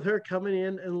okay with her coming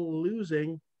in and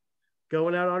losing,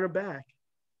 going out on her back.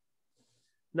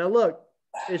 Now, look,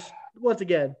 once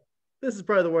again, this is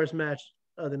probably the worst match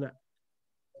of the night.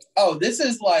 Oh, this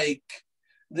is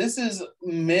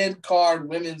mid-card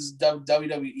women's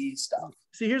WWE stuff.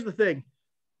 See, here's the thing.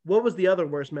 What was the other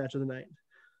worst match of the night?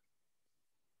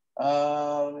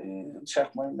 Let me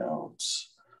check my notes.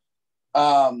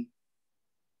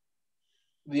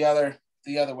 The other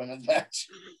women's match.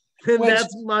 And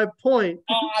that's my point.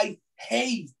 I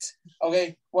hate.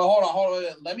 Okay, well, hold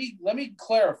on. Let me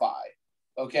clarify.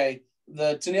 Okay,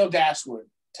 the Tenille Dashwood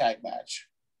tag match.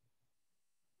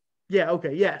 Yeah.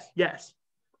 Okay. Yes.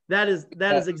 That is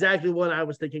exactly what I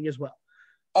was thinking as well.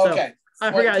 Okay. So,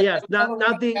 I forgot. Yes,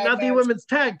 not the women's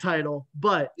tag title,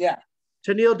 but yeah,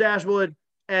 Tenille Dashwood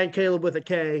and Caleb with a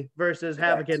K versus Correct.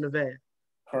 Havoc and Nevaeh.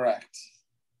 Correct.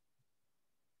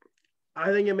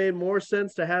 I think it made more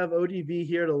sense to have ODB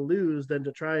here to lose than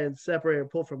to try and separate and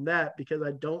pull from that, because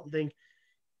I don't think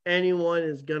anyone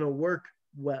is going to work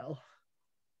well.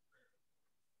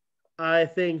 I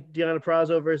think Deonna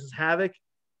Purrazzo versus Havoc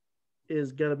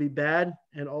is going to be bad,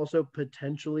 and also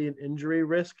potentially an injury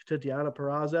risk to Deonna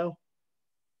Purrazzo.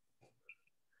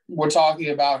 We're talking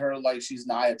about her like she's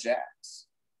Nia Jax.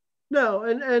 No,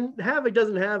 and Havoc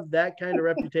doesn't have that kind of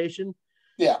reputation.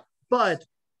 Yeah. But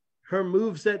her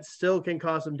moveset still can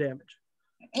cause some damage.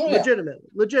 Oh, yeah.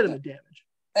 Legitimate damage.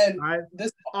 And right?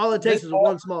 All it takes is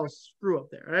one small screw up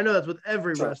there. And I know that's with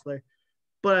every wrestler,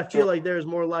 but I feel like there's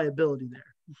more liability there.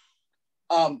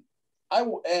 I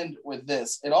will end with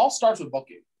this. It all starts with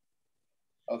booking.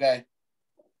 Okay.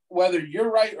 Whether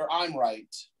you're right or I'm right,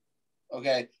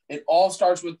 okay, it all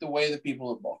starts with the way that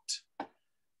people are booked.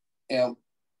 You know,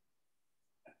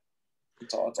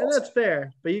 and that's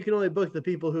fair, but you can only book the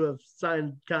people who have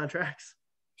signed contracts.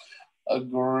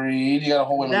 Agreed. You got a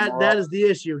whole that is the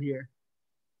issue here.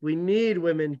 We need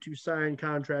women to sign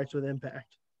contracts with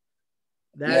Impact.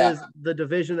 That is the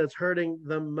division that's hurting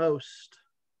the most.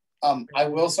 I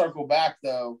will circle back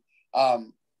though.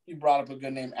 You brought up a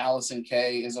good name. Allison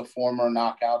Kay is a former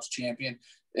Knockouts champion.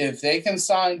 If they can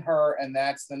sign her and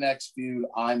that's the next feud,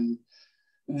 I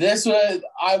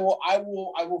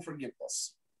will forgive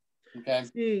this. Okay.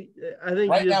 See, I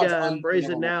think you just gotta embrace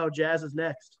it now. Jazz is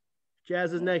next.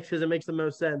 Jazz is next because it makes the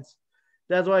most sense.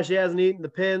 That's why she hasn't eaten the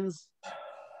pins.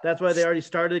 That's why they already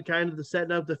started kind of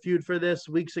setting up the feud for this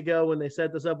weeks ago when they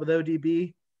set this up with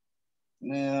ODB.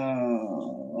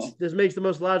 No. This makes the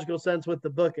most logical sense with the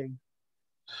booking.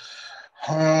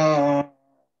 I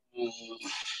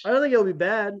don't think it'll be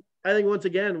bad. I think once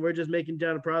again, we're just making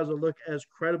Deonna Purrazzo look as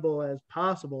credible as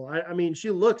possible. I mean, she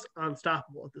looks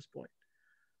unstoppable at this point.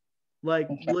 Like,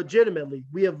 legitimately,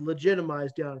 we have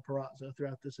legitimized Deonna Purrazzo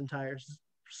throughout this entire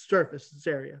surface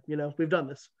area. You know, we've done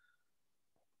this.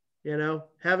 You know,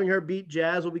 having her beat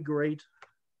Jazz will be great.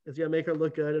 It's going to make her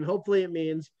look good. And hopefully it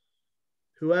means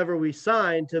whoever we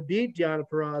sign to beat Deonna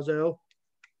Purrazzo,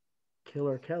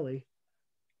 Killer Kelly,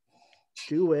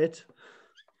 do it,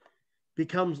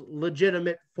 becomes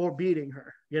legitimate for beating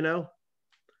her, you know?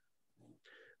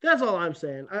 That's all I'm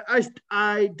saying.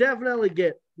 I definitely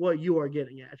get what you are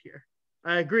getting at here.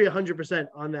 I agree 100%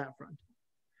 on that front.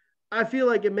 I feel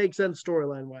like it makes sense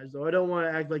storyline-wise, though. I don't want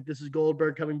to act like this is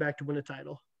Goldberg coming back to win a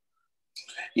title.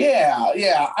 Yeah.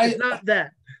 It's not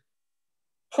that.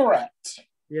 Correct.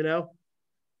 You know?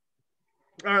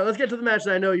 All right, let's get to the match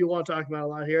that I know you want to talk about a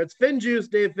lot here. It's Finn Juice,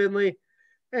 Dave Finlay,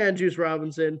 and Juice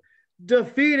Robinson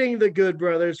defeating the Good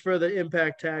Brothers for the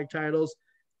Impact Tag titles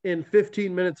in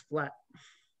 15 minutes flat.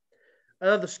 I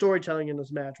thought the storytelling in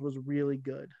this match was really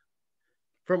good.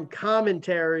 From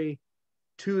commentary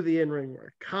to the in-ring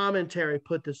work. Commentary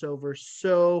put this over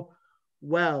so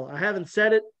well. I haven't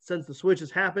said it since the switch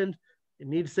has happened. I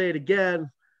need to say it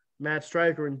again. Matt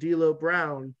Stryker and D'Lo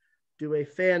Brown do a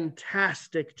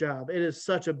fantastic job. It is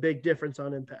such a big difference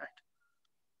on Impact.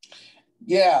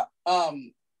 Yeah.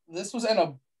 This was an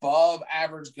above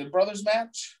average Good Brothers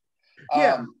match.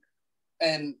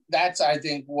 And that's, I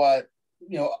think, what,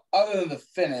 you know, other than the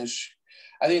finish,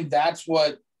 I think that's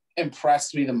what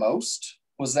impressed me the most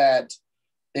was that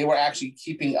they were actually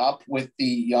keeping up with the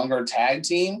younger tag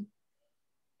team.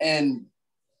 And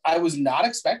I was not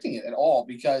expecting it at all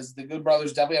because the Good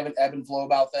Brothers definitely have an ebb and flow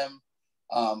about them.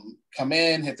 Come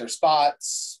in, hit their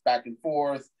spots, back and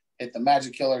forth, hit the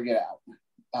Magic Killer, get out.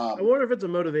 I wonder if it's a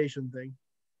motivation thing,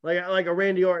 like a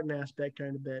Randy Orton aspect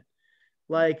kind of bit.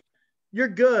 Like, you're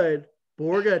good, but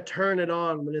we're gonna turn it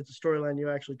on when it's a storyline you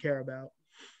actually care about.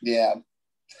 Yeah.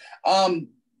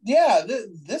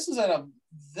 This is a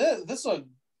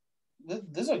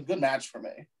good match for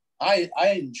me. I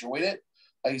enjoyed it.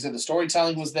 Like you said, the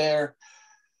storytelling was there.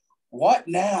 What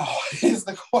now is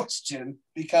the question?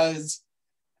 Because,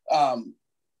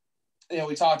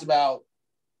 we talked about,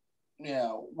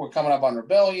 we're coming up on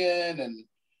Rebellion, and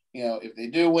if they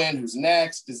do win, who's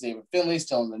next? Is David Finlay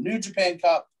still in the New Japan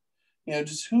Cup?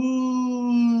 Just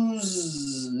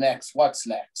who's next? What's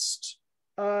next?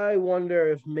 I wonder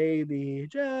if maybe,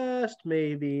 just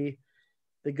maybe,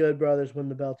 the Good Brothers win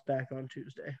the belts back on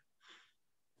Tuesday.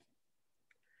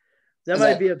 That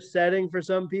might be upsetting for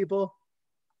some people.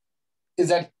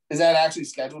 Is that actually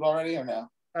scheduled already or no?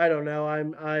 I don't know.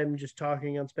 I'm just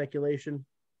talking on speculation.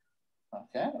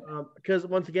 Okay. Because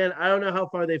once again, I don't know how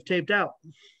far they've taped out.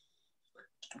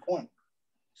 Good point.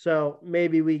 So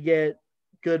maybe we get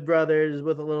Good Brothers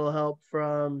with a little help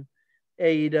from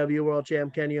AEW World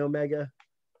Champ Kenny Omega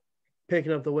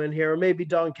picking up the win here, or maybe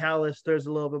Don Callis throws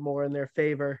a little bit more in their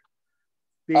favor,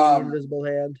 being the invisible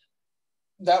hand.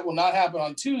 That will not happen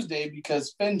on Tuesday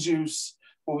because Finn Juice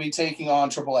will be taking on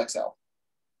Triple XL.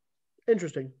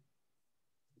 Interesting.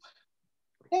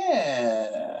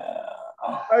 Yeah.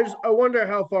 I wonder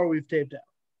how far we've taped out,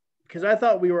 because I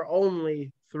thought we were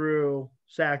only through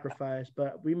Sacrifice,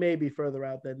 but we may be further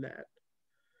out than that,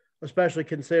 especially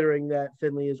considering that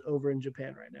Finley is over in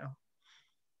Japan right now.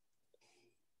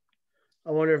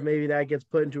 I wonder if maybe that gets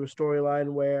put into a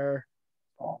storyline where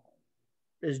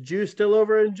is Juice still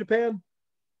over in Japan?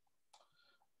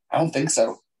 I don't think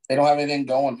so. They don't have anything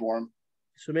going for him.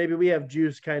 So maybe we have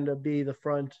Juice kind of be the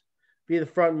front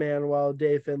man while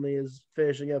Dave Finley is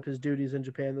finishing up his duties in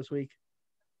Japan this week.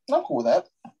 I'm cool with that.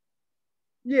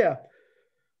 Yeah.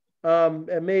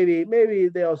 And maybe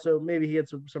they also maybe he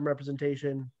gets some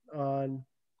representation on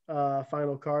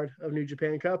final card of New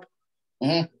Japan Cup.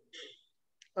 Mm-hmm.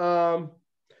 But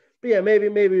yeah, maybe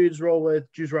we just roll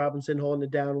with Juice Robinson holding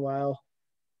it down while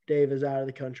Dave is out of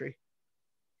the country.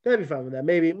 That'd be fine with that.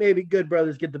 Maybe Good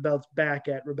Brothers get the belts back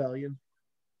at Rebellion.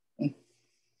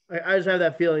 I just have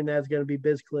that feeling that's going to be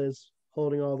Biz Cliz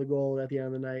holding all the gold at the end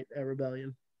of the night at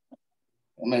Rebellion.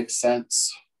 That makes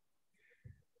sense.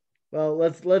 Well,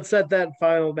 let's set that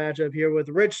final matchup here with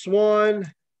Rich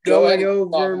Swann going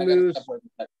over Moose.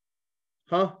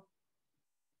 Huh?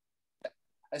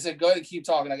 I said, go ahead and keep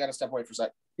talking. I got to step away for a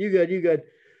sec. You good.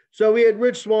 So we had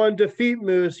Rich Swann defeat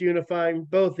Moose, unifying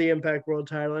both the Impact World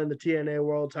title and the TNA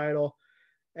World title.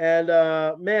 And,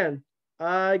 man,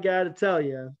 I got to tell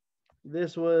you,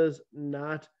 this was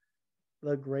not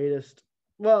the greatest.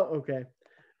 Well, okay.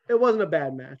 It wasn't a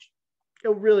bad match.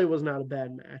 It really was not a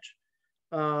bad match.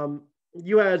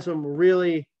 You had some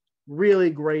really, really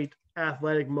great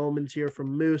athletic moments here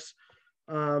from Moose.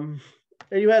 And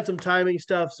you had some timing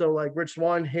stuff. So like Rich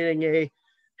Swann hitting a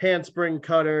handspring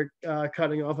cutter,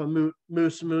 cutting off a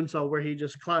Moose moonsault where he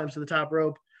just climbs to the top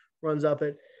rope, runs up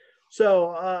it.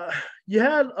 So you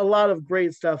had a lot of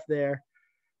great stuff there.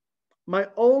 My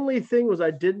only thing was I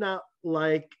did not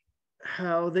like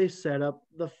how they set up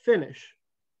the finish.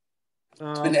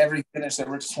 It's been every finish that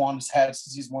Rich Swann has had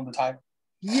since he's won the title.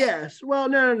 Yes. Well,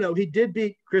 no. He did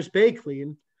beat Chris Bay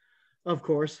clean, of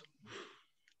course.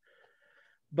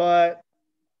 But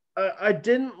I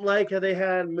didn't like how they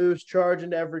had Moose charge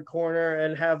into every corner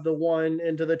and have the one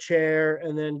into the chair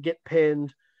and then get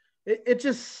pinned. It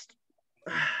just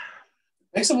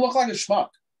makes him look like a schmuck.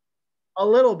 A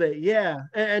little bit, yeah.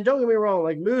 And don't get me wrong,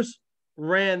 like Moose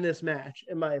ran this match,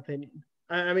 in my opinion.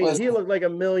 I mean, he looked like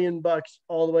 $1 million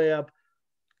all the way up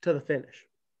to the finish.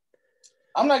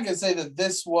 I'm not going to say that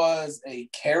this was a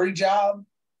carry job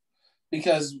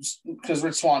because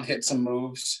Rich Swann hit some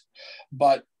moves,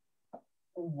 but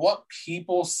what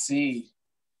people see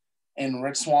in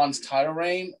Rich Swann's title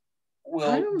reign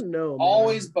will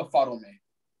always befuddle me.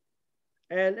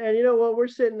 And you know what? We're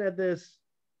sitting at this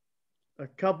a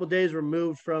couple days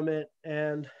removed from it,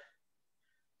 and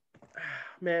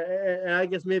man, and I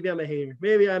guess maybe I'm a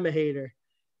hater.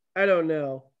 I don't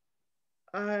know.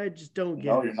 I just don't get it.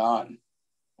 No, you're not.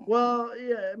 Well,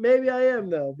 yeah, maybe I am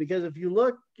though, because if you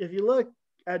look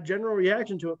at general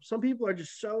reaction to it, some people are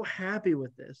just so happy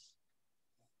with this.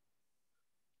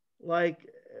 Like,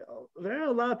 there are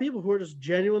a lot of people who are just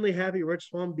genuinely happy Rich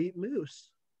Swann beat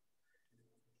Moose.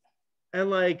 And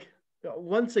like,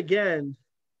 once again,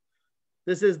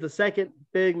 this is the second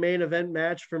big main event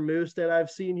match for Moose that I've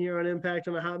seen here on Impact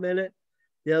in a hot minute.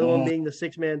 The other one being the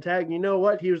 6-man tag. And you know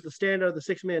what? He was the standout of the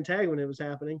 6-man tag when it was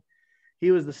happening. He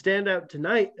was the standout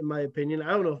tonight, in my opinion. I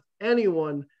don't know if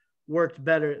anyone worked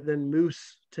better than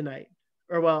Moose tonight.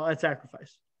 Or, well, at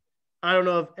Sacrifice. I don't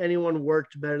know if anyone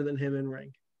worked better than him in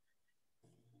ring.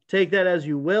 Take that as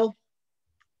you will.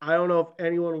 I don't know if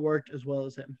anyone worked as well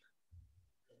as him.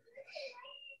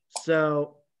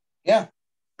 So, yeah.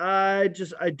 I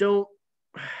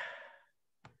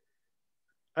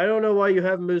don't know why you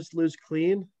have Moose lose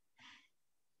clean.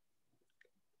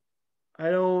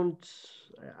 I don't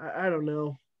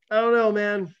know. I don't know,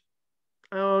 man.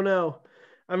 I don't know.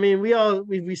 I mean,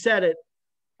 we said it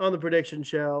on the prediction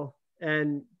show,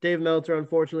 and Dave Meltzer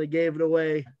unfortunately gave it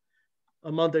away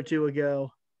a month or two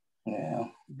ago. Yeah.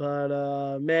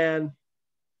 But man,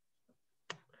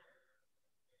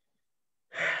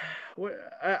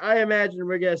 I imagine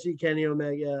we're going to see Kenny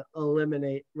Omega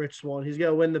eliminate Rich Swann. He's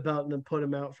going to win the belt and then put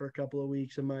him out for a couple of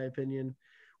weeks, in my opinion,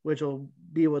 which will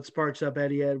be what sparks up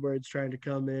Eddie Edwards trying to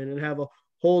come in and have a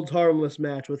holds harmless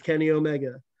match with Kenny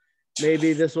Omega.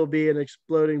 Maybe this will be an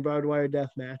exploding barbed wire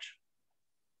death match.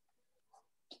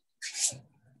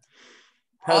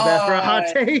 How's that for a hot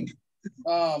take?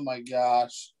 Oh my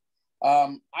gosh.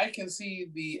 I can see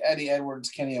the Eddie Edwards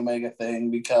Kenny Omega thing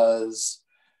because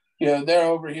they're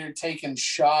over here taking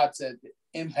shots at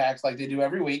Impact like they do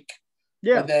every week.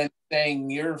 Yeah. But then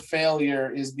saying your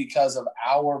failure is because of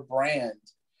our brand.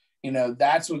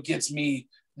 That's what gets me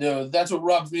that's what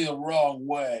rubs me the wrong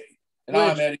way. And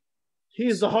I'm Eddie.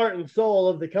 He's the heart and soul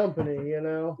of the company,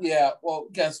 Yeah, well,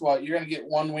 guess what? You're gonna get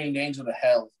one winged angel to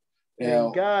hell.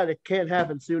 God, it can't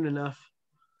happen soon enough.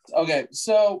 Okay,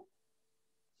 so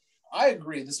I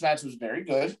agree. This match was very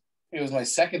good. It was my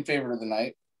second favorite of the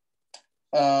night.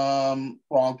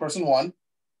 Wrong person won.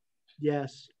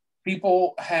 Yes.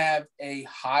 People have a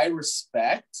high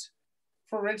respect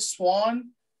for Rich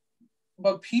Swann,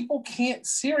 but people can't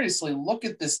seriously look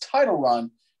at this title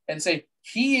run and say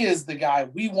he is the guy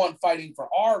we want fighting for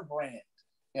our brand.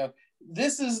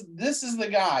 This is the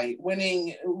guy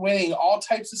winning all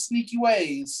types of sneaky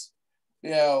ways.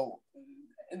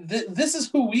 This is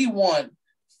who we want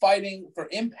fighting for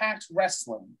Impact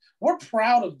Wrestling. We're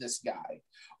proud of this guy.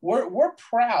 We're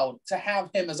proud to have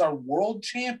him as our world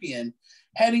champion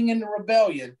heading into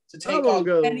Rebellion to take on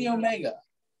Kenny Omega.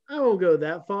 I won't go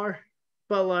that far,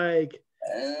 but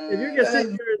if you're gonna sit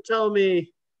here and tell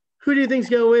me who do you think's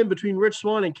gonna win between Rich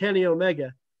Swann and Kenny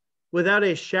Omega, without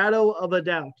a shadow of a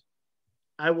doubt,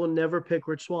 I will never pick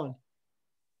Rich Swann.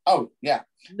 Oh yeah.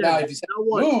 Never. Now if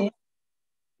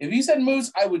you said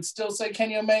Moose, I would still say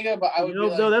Kenny Omega, but I would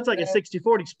no, that's like a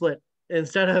 60-40 split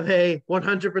instead of a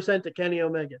 100% to Kenny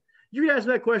Omega. You can ask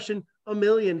that question a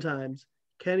million times.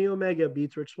 Kenny Omega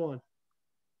beats Rich Swann.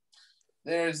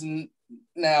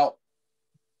 Now,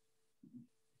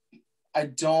 I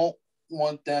don't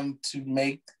want them to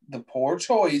make the poor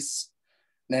choice.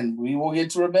 Then we will get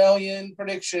to Rebellion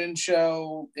prediction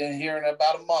show here in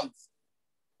about a month.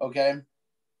 Okay?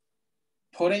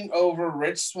 Putting over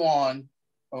Rich Swann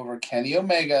over Kenny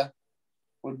Omega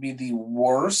would be the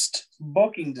worst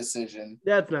booking decision.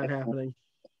 That's not happening.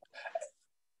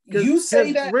 You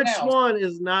say that Rich now. Swann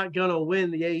is not going to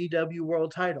win the AEW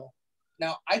world title.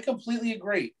 Now, I completely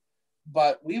agree.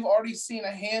 But we've already seen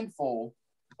a handful,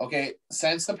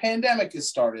 since the pandemic has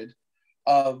started,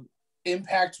 of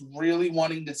Impact really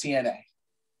wanting the TNA.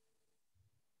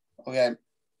 Okay.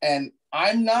 And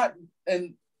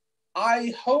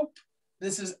I hope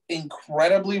this is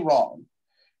incredibly wrong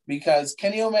because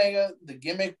Kenny Omega, the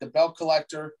gimmick, the belt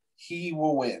collector, he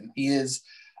will win. Rich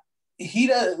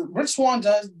Swann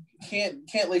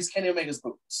can't lace Kenny Omega's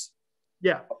boots.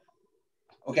 Yeah.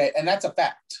 Okay. And that's a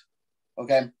fact.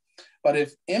 Okay. But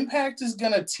if Impact is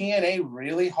going to TNA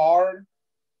really hard,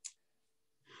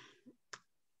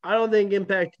 I don't think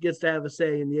Impact gets to have a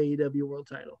say in the AEW world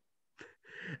title.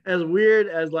 As weird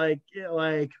as I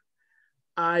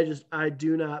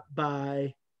do not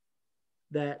buy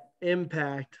that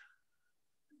Impact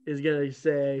is going to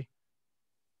say,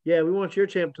 yeah, we want your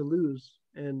champ to lose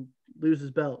and lose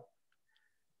his belt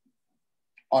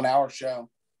on our show.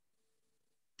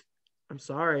 I'm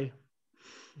sorry.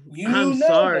 I'm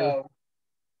sorry. Though,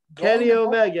 Kenny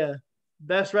Omega,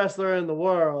 best wrestler in the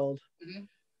world,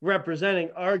 representing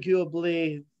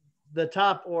arguably the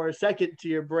top or second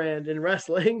tier brand in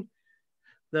wrestling,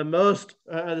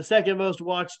 the second most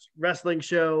watched wrestling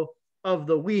show of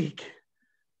the week,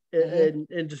 in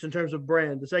just in terms of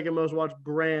brand, the second most watched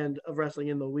brand of wrestling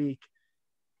in the week.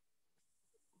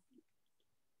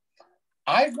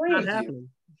 I agree with you.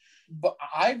 But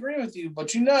I agree with you,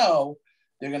 but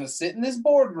they're going to sit in this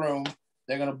boardroom,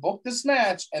 they're going to book this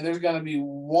match, and there's going to be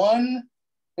one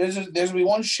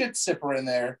shit sipper in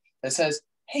there that says,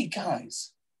 hey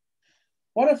guys,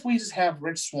 what if we just have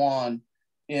Rich Swann,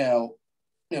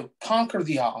 conquer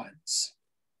the odds?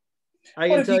 I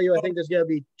can tell you, I think there's going to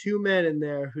be two men in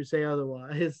there who say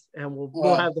otherwise, and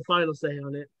we'll have the final say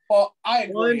on it. Well, I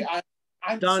agree.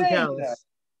 I'm Don saying Callis.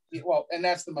 That. Well, and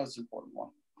that's the most important one.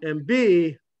 And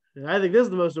B, and I think this is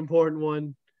the most important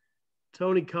one,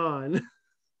 Tony Khan.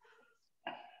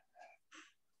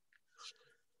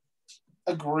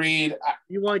 Agreed.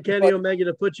 You want Kenny Omega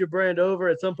to put your brand over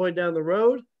at some point down the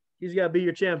road? He's got to be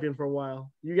your champion for a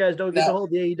while. You guys don't get to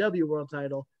hold the AEW world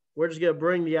title. We're just going to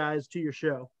bring the eyes to your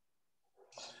show.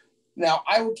 Now,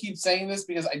 I will keep saying this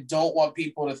because I don't want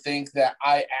people to think that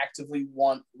I actively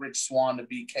want Rich Swann to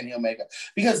beat Kenny Omega,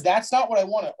 because that's not what I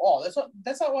want at all.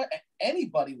 That's not what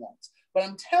anybody wants. But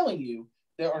I'm telling you,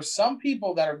 there are some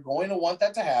people that are going to want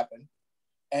that to happen.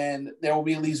 And there will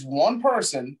be at least one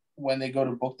person when they go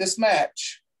to book this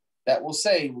match that will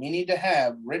say, we need to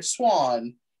have Rich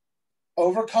Swann,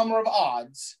 overcomer of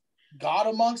odds, God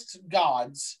amongst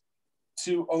gods,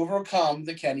 to overcome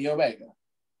the Kenny Omega.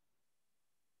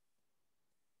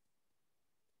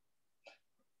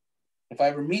 If I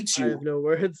ever meet you, I have no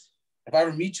words. If I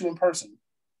ever meet you in person,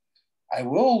 I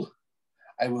will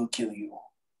kill you.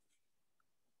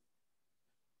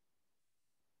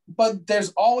 But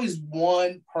there's always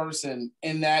one person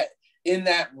in that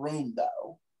room,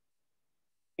 though,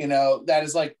 you know, that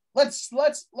is like, let's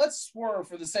swerve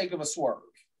for the sake of a swerve.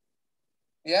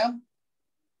 Yeah.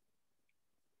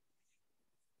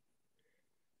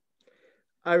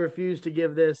 I refuse to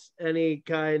give this any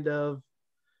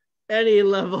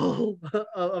level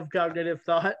of cognitive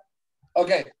thought.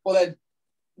 Okay, well then,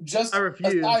 just I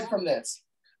refuse.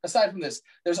 aside from this,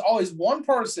 there's always one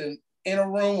person in a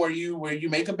room where you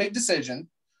make a big decision,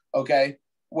 okay,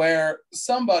 where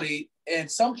somebody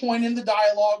at some point in the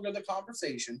dialogue or the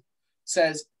conversation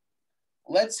says,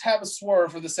 let's have a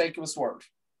swerve for the sake of a swerve.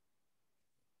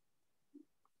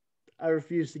 I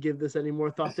refuse to give this any more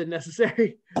thought than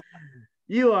necessary.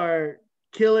 You are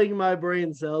killing my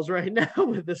brain cells right now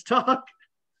with this talk.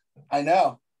 I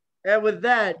know. And with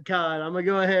that, Cod, I'm going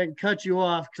to go ahead and cut you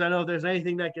off because I know if there's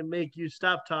anything that can make you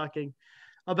stop talking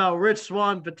about Rich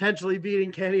Swann potentially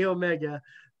beating Kenny Omega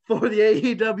for the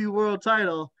AEW World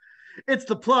title, it's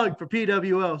the plug for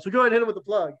PWO. So go ahead and hit him with the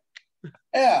plug.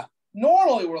 Yeah.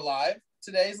 Normally we're live.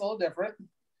 Today's a little different.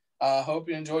 Hope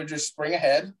you enjoyed your spring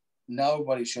ahead.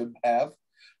 Nobody should have.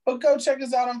 But go check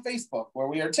us out on Facebook, where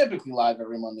we are typically live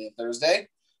every Monday and Thursday,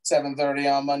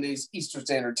 7:30 on Mondays, Eastern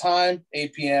Standard Time,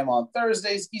 8 p.m. on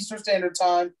Thursdays, Eastern Standard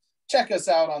Time. Check us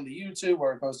out on the YouTube,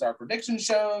 where we post our prediction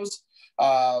shows,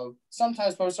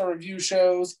 sometimes post our review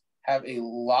shows, have a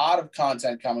lot of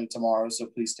content coming tomorrow, so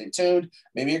please stay tuned.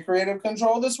 Maybe a creative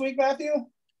control this week, Matthew?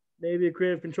 Maybe a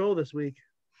creative control this week.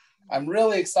 I'm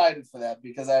really excited for that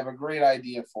because I have a great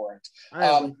idea for it. I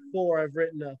have like 4 I've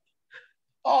written up.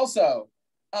 Also,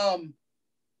 I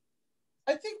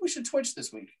think we should Twitch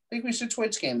this week. I think we should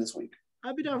Twitch game this week.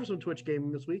 I'd be down for some Twitch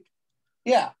gaming this week.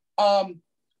 Yeah.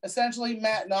 Essentially,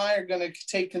 Matt and I are going to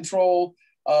take control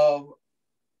of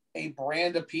a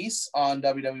brand apiece on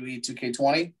WWE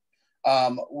 2K20.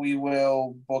 We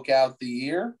will book out the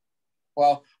year.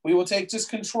 Well, we will take just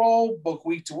control, book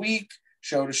week to week,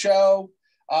 show to show.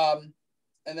 And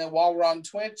then while we're on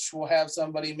Twitch, we'll have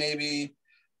somebody maybe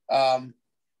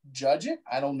judge it.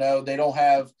 I don't know. They don't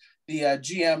have the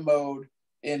GM mode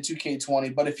in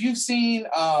 2K20, but if you've seen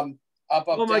up,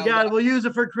 oh my God, down, we'll use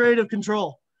it for creative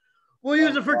control. We'll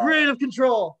use it for creative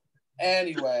control.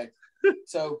 Anyway,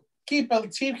 so keep a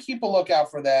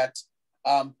lookout for that.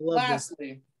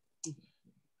 Lastly,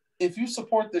 if you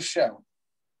support this show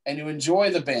and you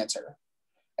enjoy the banter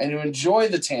and you enjoy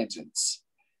the tangents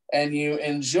and you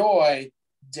enjoy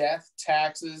death,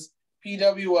 taxes,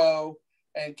 PWO,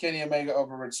 and Kenny Omega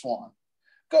over Rich Swann,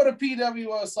 go to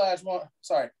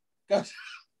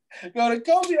go to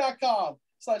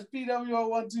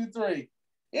Kofi.com/PWO123.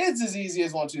 It's as easy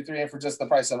as 1, 2, 3, and for just the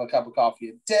price of a cup of coffee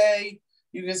a day,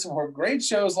 you can support great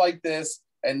shows like this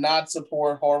and not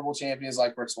support horrible champions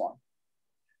like Rich Swann.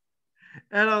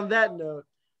 And on that note,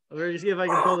 I'm going to see if I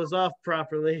can pull this off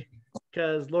properly,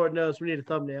 because Lord knows we need a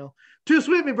thumbnail. Too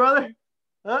sweet, me brother.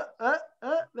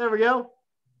 There we go.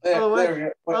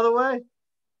 Other way.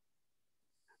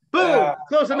 Boom!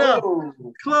 Close enough. Oh.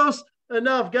 Close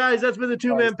enough, guys. That's been the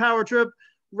 2-man power trip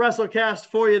WrestleCast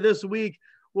for you this week.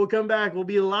 We'll come back. We'll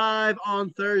be live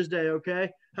on Thursday,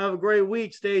 okay? Have a great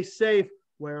week. Stay safe.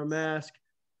 Wear a mask.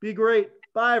 Be great.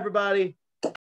 Bye, everybody.